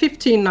should have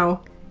 15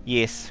 now.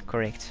 Yes,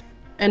 correct.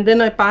 And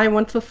then I buy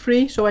one for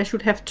free, so I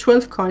should have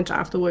 12 coins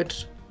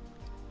afterwards.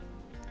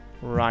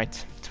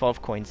 Right,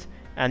 12 coins.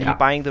 And you're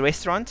buying the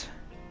restaurant?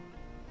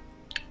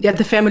 Yeah,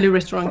 the family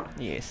restaurant.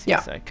 Yes,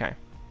 yes, okay.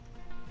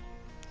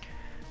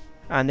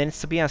 And then it's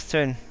Tobias'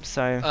 turn,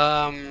 so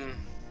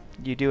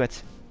you do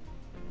it.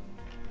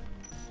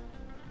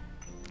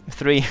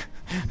 3.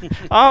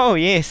 Oh,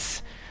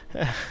 yes.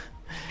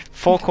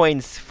 4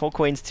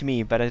 coins to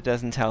me, but it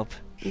doesn't help.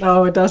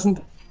 No, it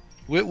doesn't.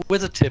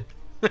 With a tip.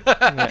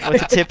 Yeah,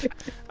 with a tip.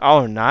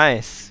 Oh,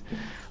 nice.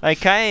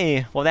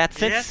 Okay, well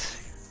that's it.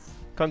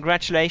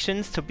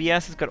 Congratulations,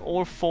 Tobias has got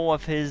all 4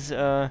 of his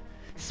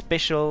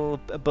special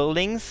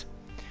buildings,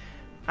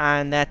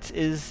 and that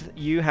is,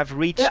 you have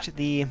reached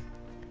the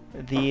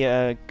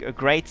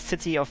great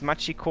city of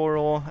Machi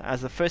Koro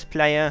as the first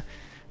player.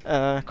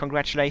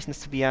 Congratulations,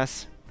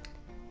 Tobias.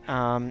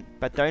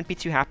 But don't be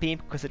too happy,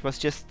 because it was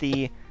just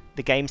the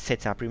game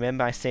setup.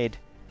 Remember, I said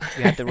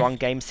you had the wrong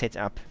game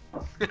setup.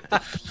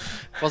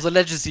 Was a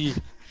legacy.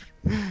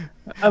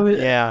 I would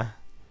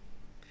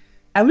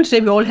say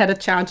we all had a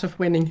chance of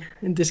winning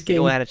in this game. We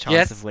all had a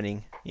chance of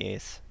winning.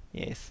 Yes,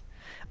 yes.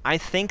 I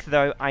think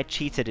though I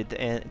cheated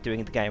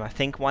during the game. I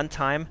think one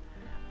time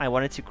I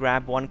wanted to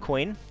grab 1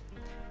 coin,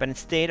 but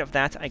instead of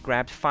that I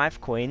grabbed 5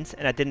 coins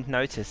and I didn't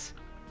notice.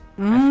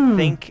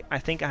 I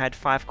think I had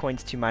 5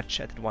 coins too much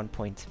at one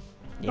point.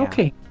 Yeah.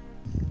 Okay.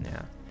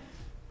 Yeah.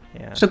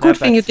 Yeah. So good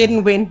thing you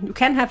didn't win. You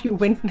can have you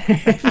win.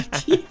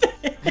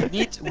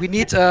 we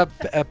need a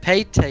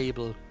pay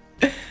table.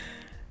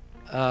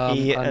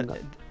 The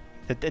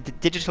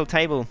digital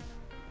table.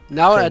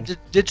 Now a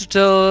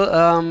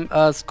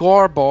digital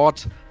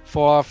scoreboard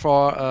for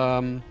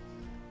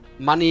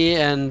money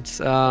and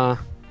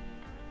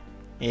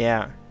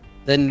yeah.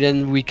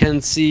 Then we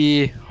can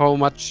see how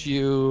much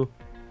you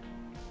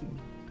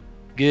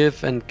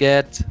give and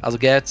get,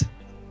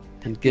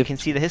 and give. You can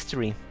see the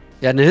history.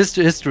 Yeah, the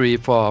history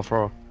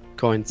for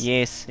coins.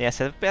 Yes, yes,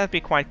 that'd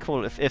be quite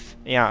cool if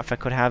I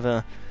could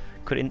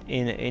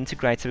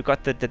integrate. So we've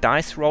got the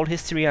dice roll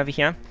history over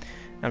here,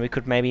 and we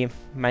could maybe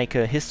make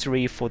a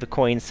history for the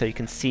coins so you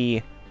can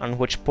see on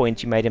which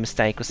point you made a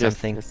mistake or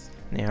something. Yes.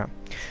 Yeah.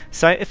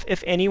 So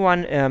if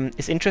anyone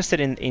is interested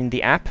in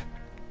the app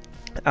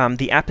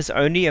is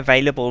only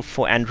available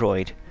for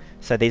Android.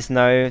 So there's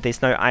no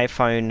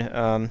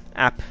iPhone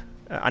app,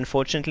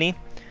 unfortunately,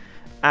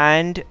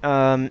 and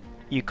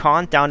you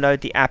can't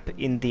download the app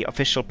in the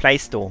official Play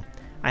Store.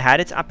 I had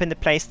it up in the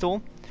Play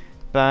Store,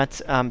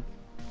 but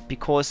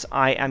because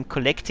I am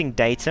collecting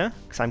data,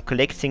 because I'm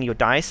collecting your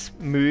dice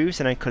moves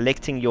and I'm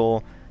collecting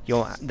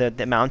the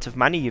amount of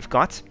money you've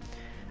got,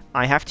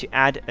 I have to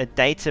add a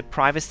data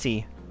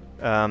privacy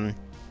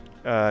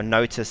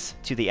notice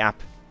to the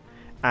app,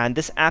 and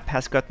this app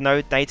has got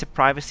no data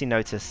privacy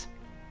notice,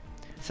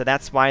 so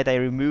that's why they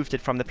removed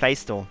it from the Play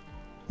Store.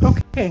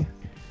 Okay.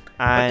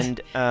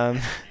 And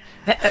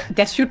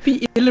that should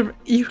be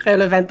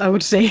irrelevant, I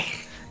would say.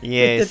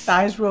 Yes. The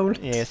dice roll.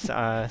 Yes.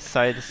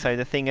 So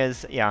the thing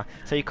is,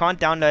 so you can't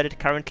download it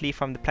currently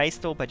from the Play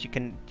Store, but you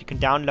can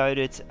download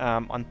it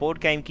on Board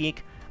Game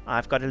Geek.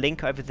 I've got a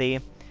link over there,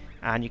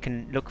 and you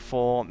can look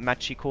for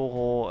Machi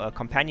Koro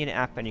companion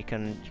app, and you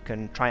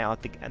can try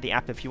out the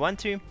app if you want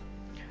to.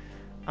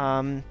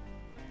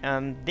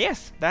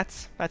 Yes,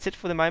 that's it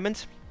for the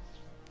moment.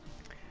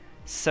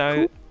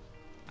 So,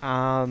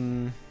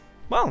 cool.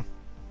 Well,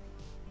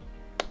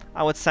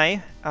 I would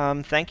say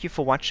thank you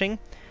for watching,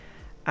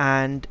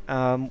 and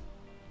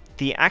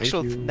the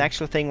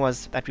actual thing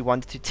was that we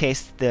wanted to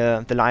test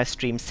the live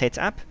stream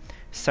setup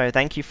So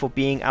thank you for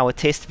being our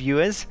test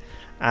viewers.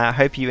 I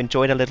hope you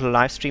enjoyed a little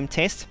live stream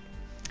test.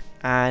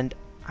 And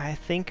I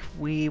think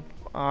we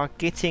are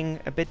getting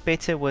a bit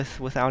better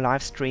with our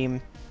live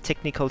stream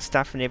technical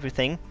stuff and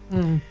everything.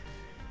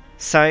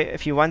 So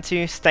if you want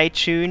to, stay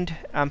tuned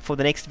for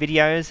the next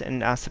videos,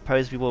 and I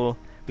suppose we will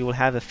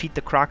have a Feed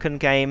the Kraken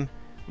game,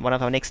 one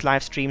of our next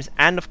live streams.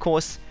 And of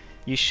course,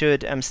 you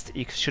should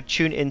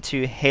tune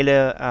into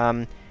Helle's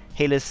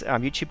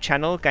YouTube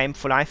channel, Game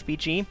for Life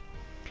BG,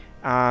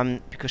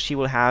 because she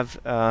will have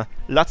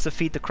lots of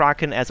Feed the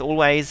Kraken as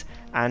always,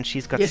 and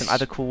she's got some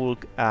other cool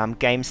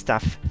game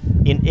stuff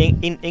in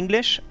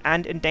English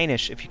and in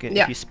Danish, if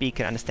you speak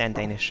and understand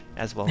Danish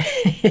as well.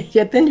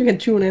 Yeah, then you can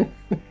tune in.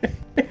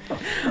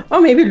 Or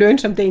maybe learn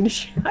some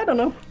Danish. I don't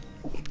know.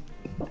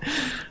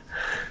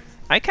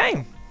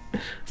 Okay.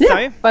 Yeah,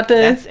 so but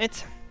that's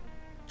it.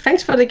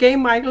 Thanks for the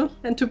game, Michael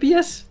and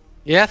Tobias.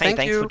 Yeah,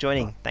 Thanks you. for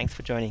joining. Thanks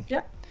for joining.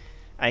 Yeah.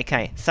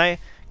 Okay, so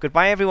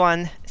goodbye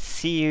everyone.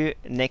 See you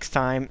next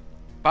time.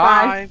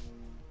 Bye. Bye.